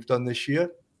probably we've done this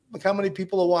year. Look how many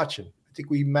people are watching. I think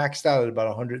we maxed out at about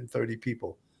 130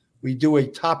 people. We do a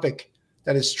topic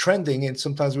that is trending, and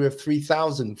sometimes we have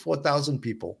 3,000, 4,000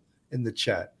 people in the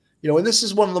chat. And this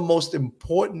is one of the most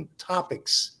important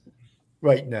topics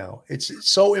right now. It's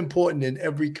so important in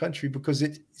every country because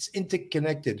it's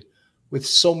interconnected with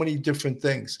so many different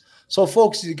things. So,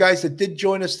 folks, you guys that did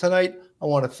join us tonight, I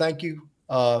want to thank you.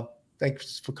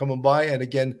 Thanks for coming by. And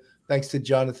again, thanks to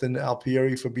Jonathan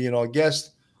Alpieri for being our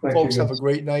guest. Folks, have a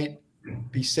great night.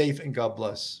 Be safe and God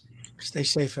bless. Stay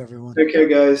safe, everyone. Take care,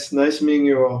 guys. Nice meeting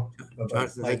you all. Bye-bye.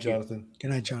 Bye, Jonathan.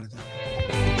 Good night, Jonathan.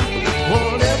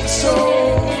 One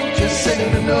episode just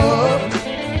ain't enough.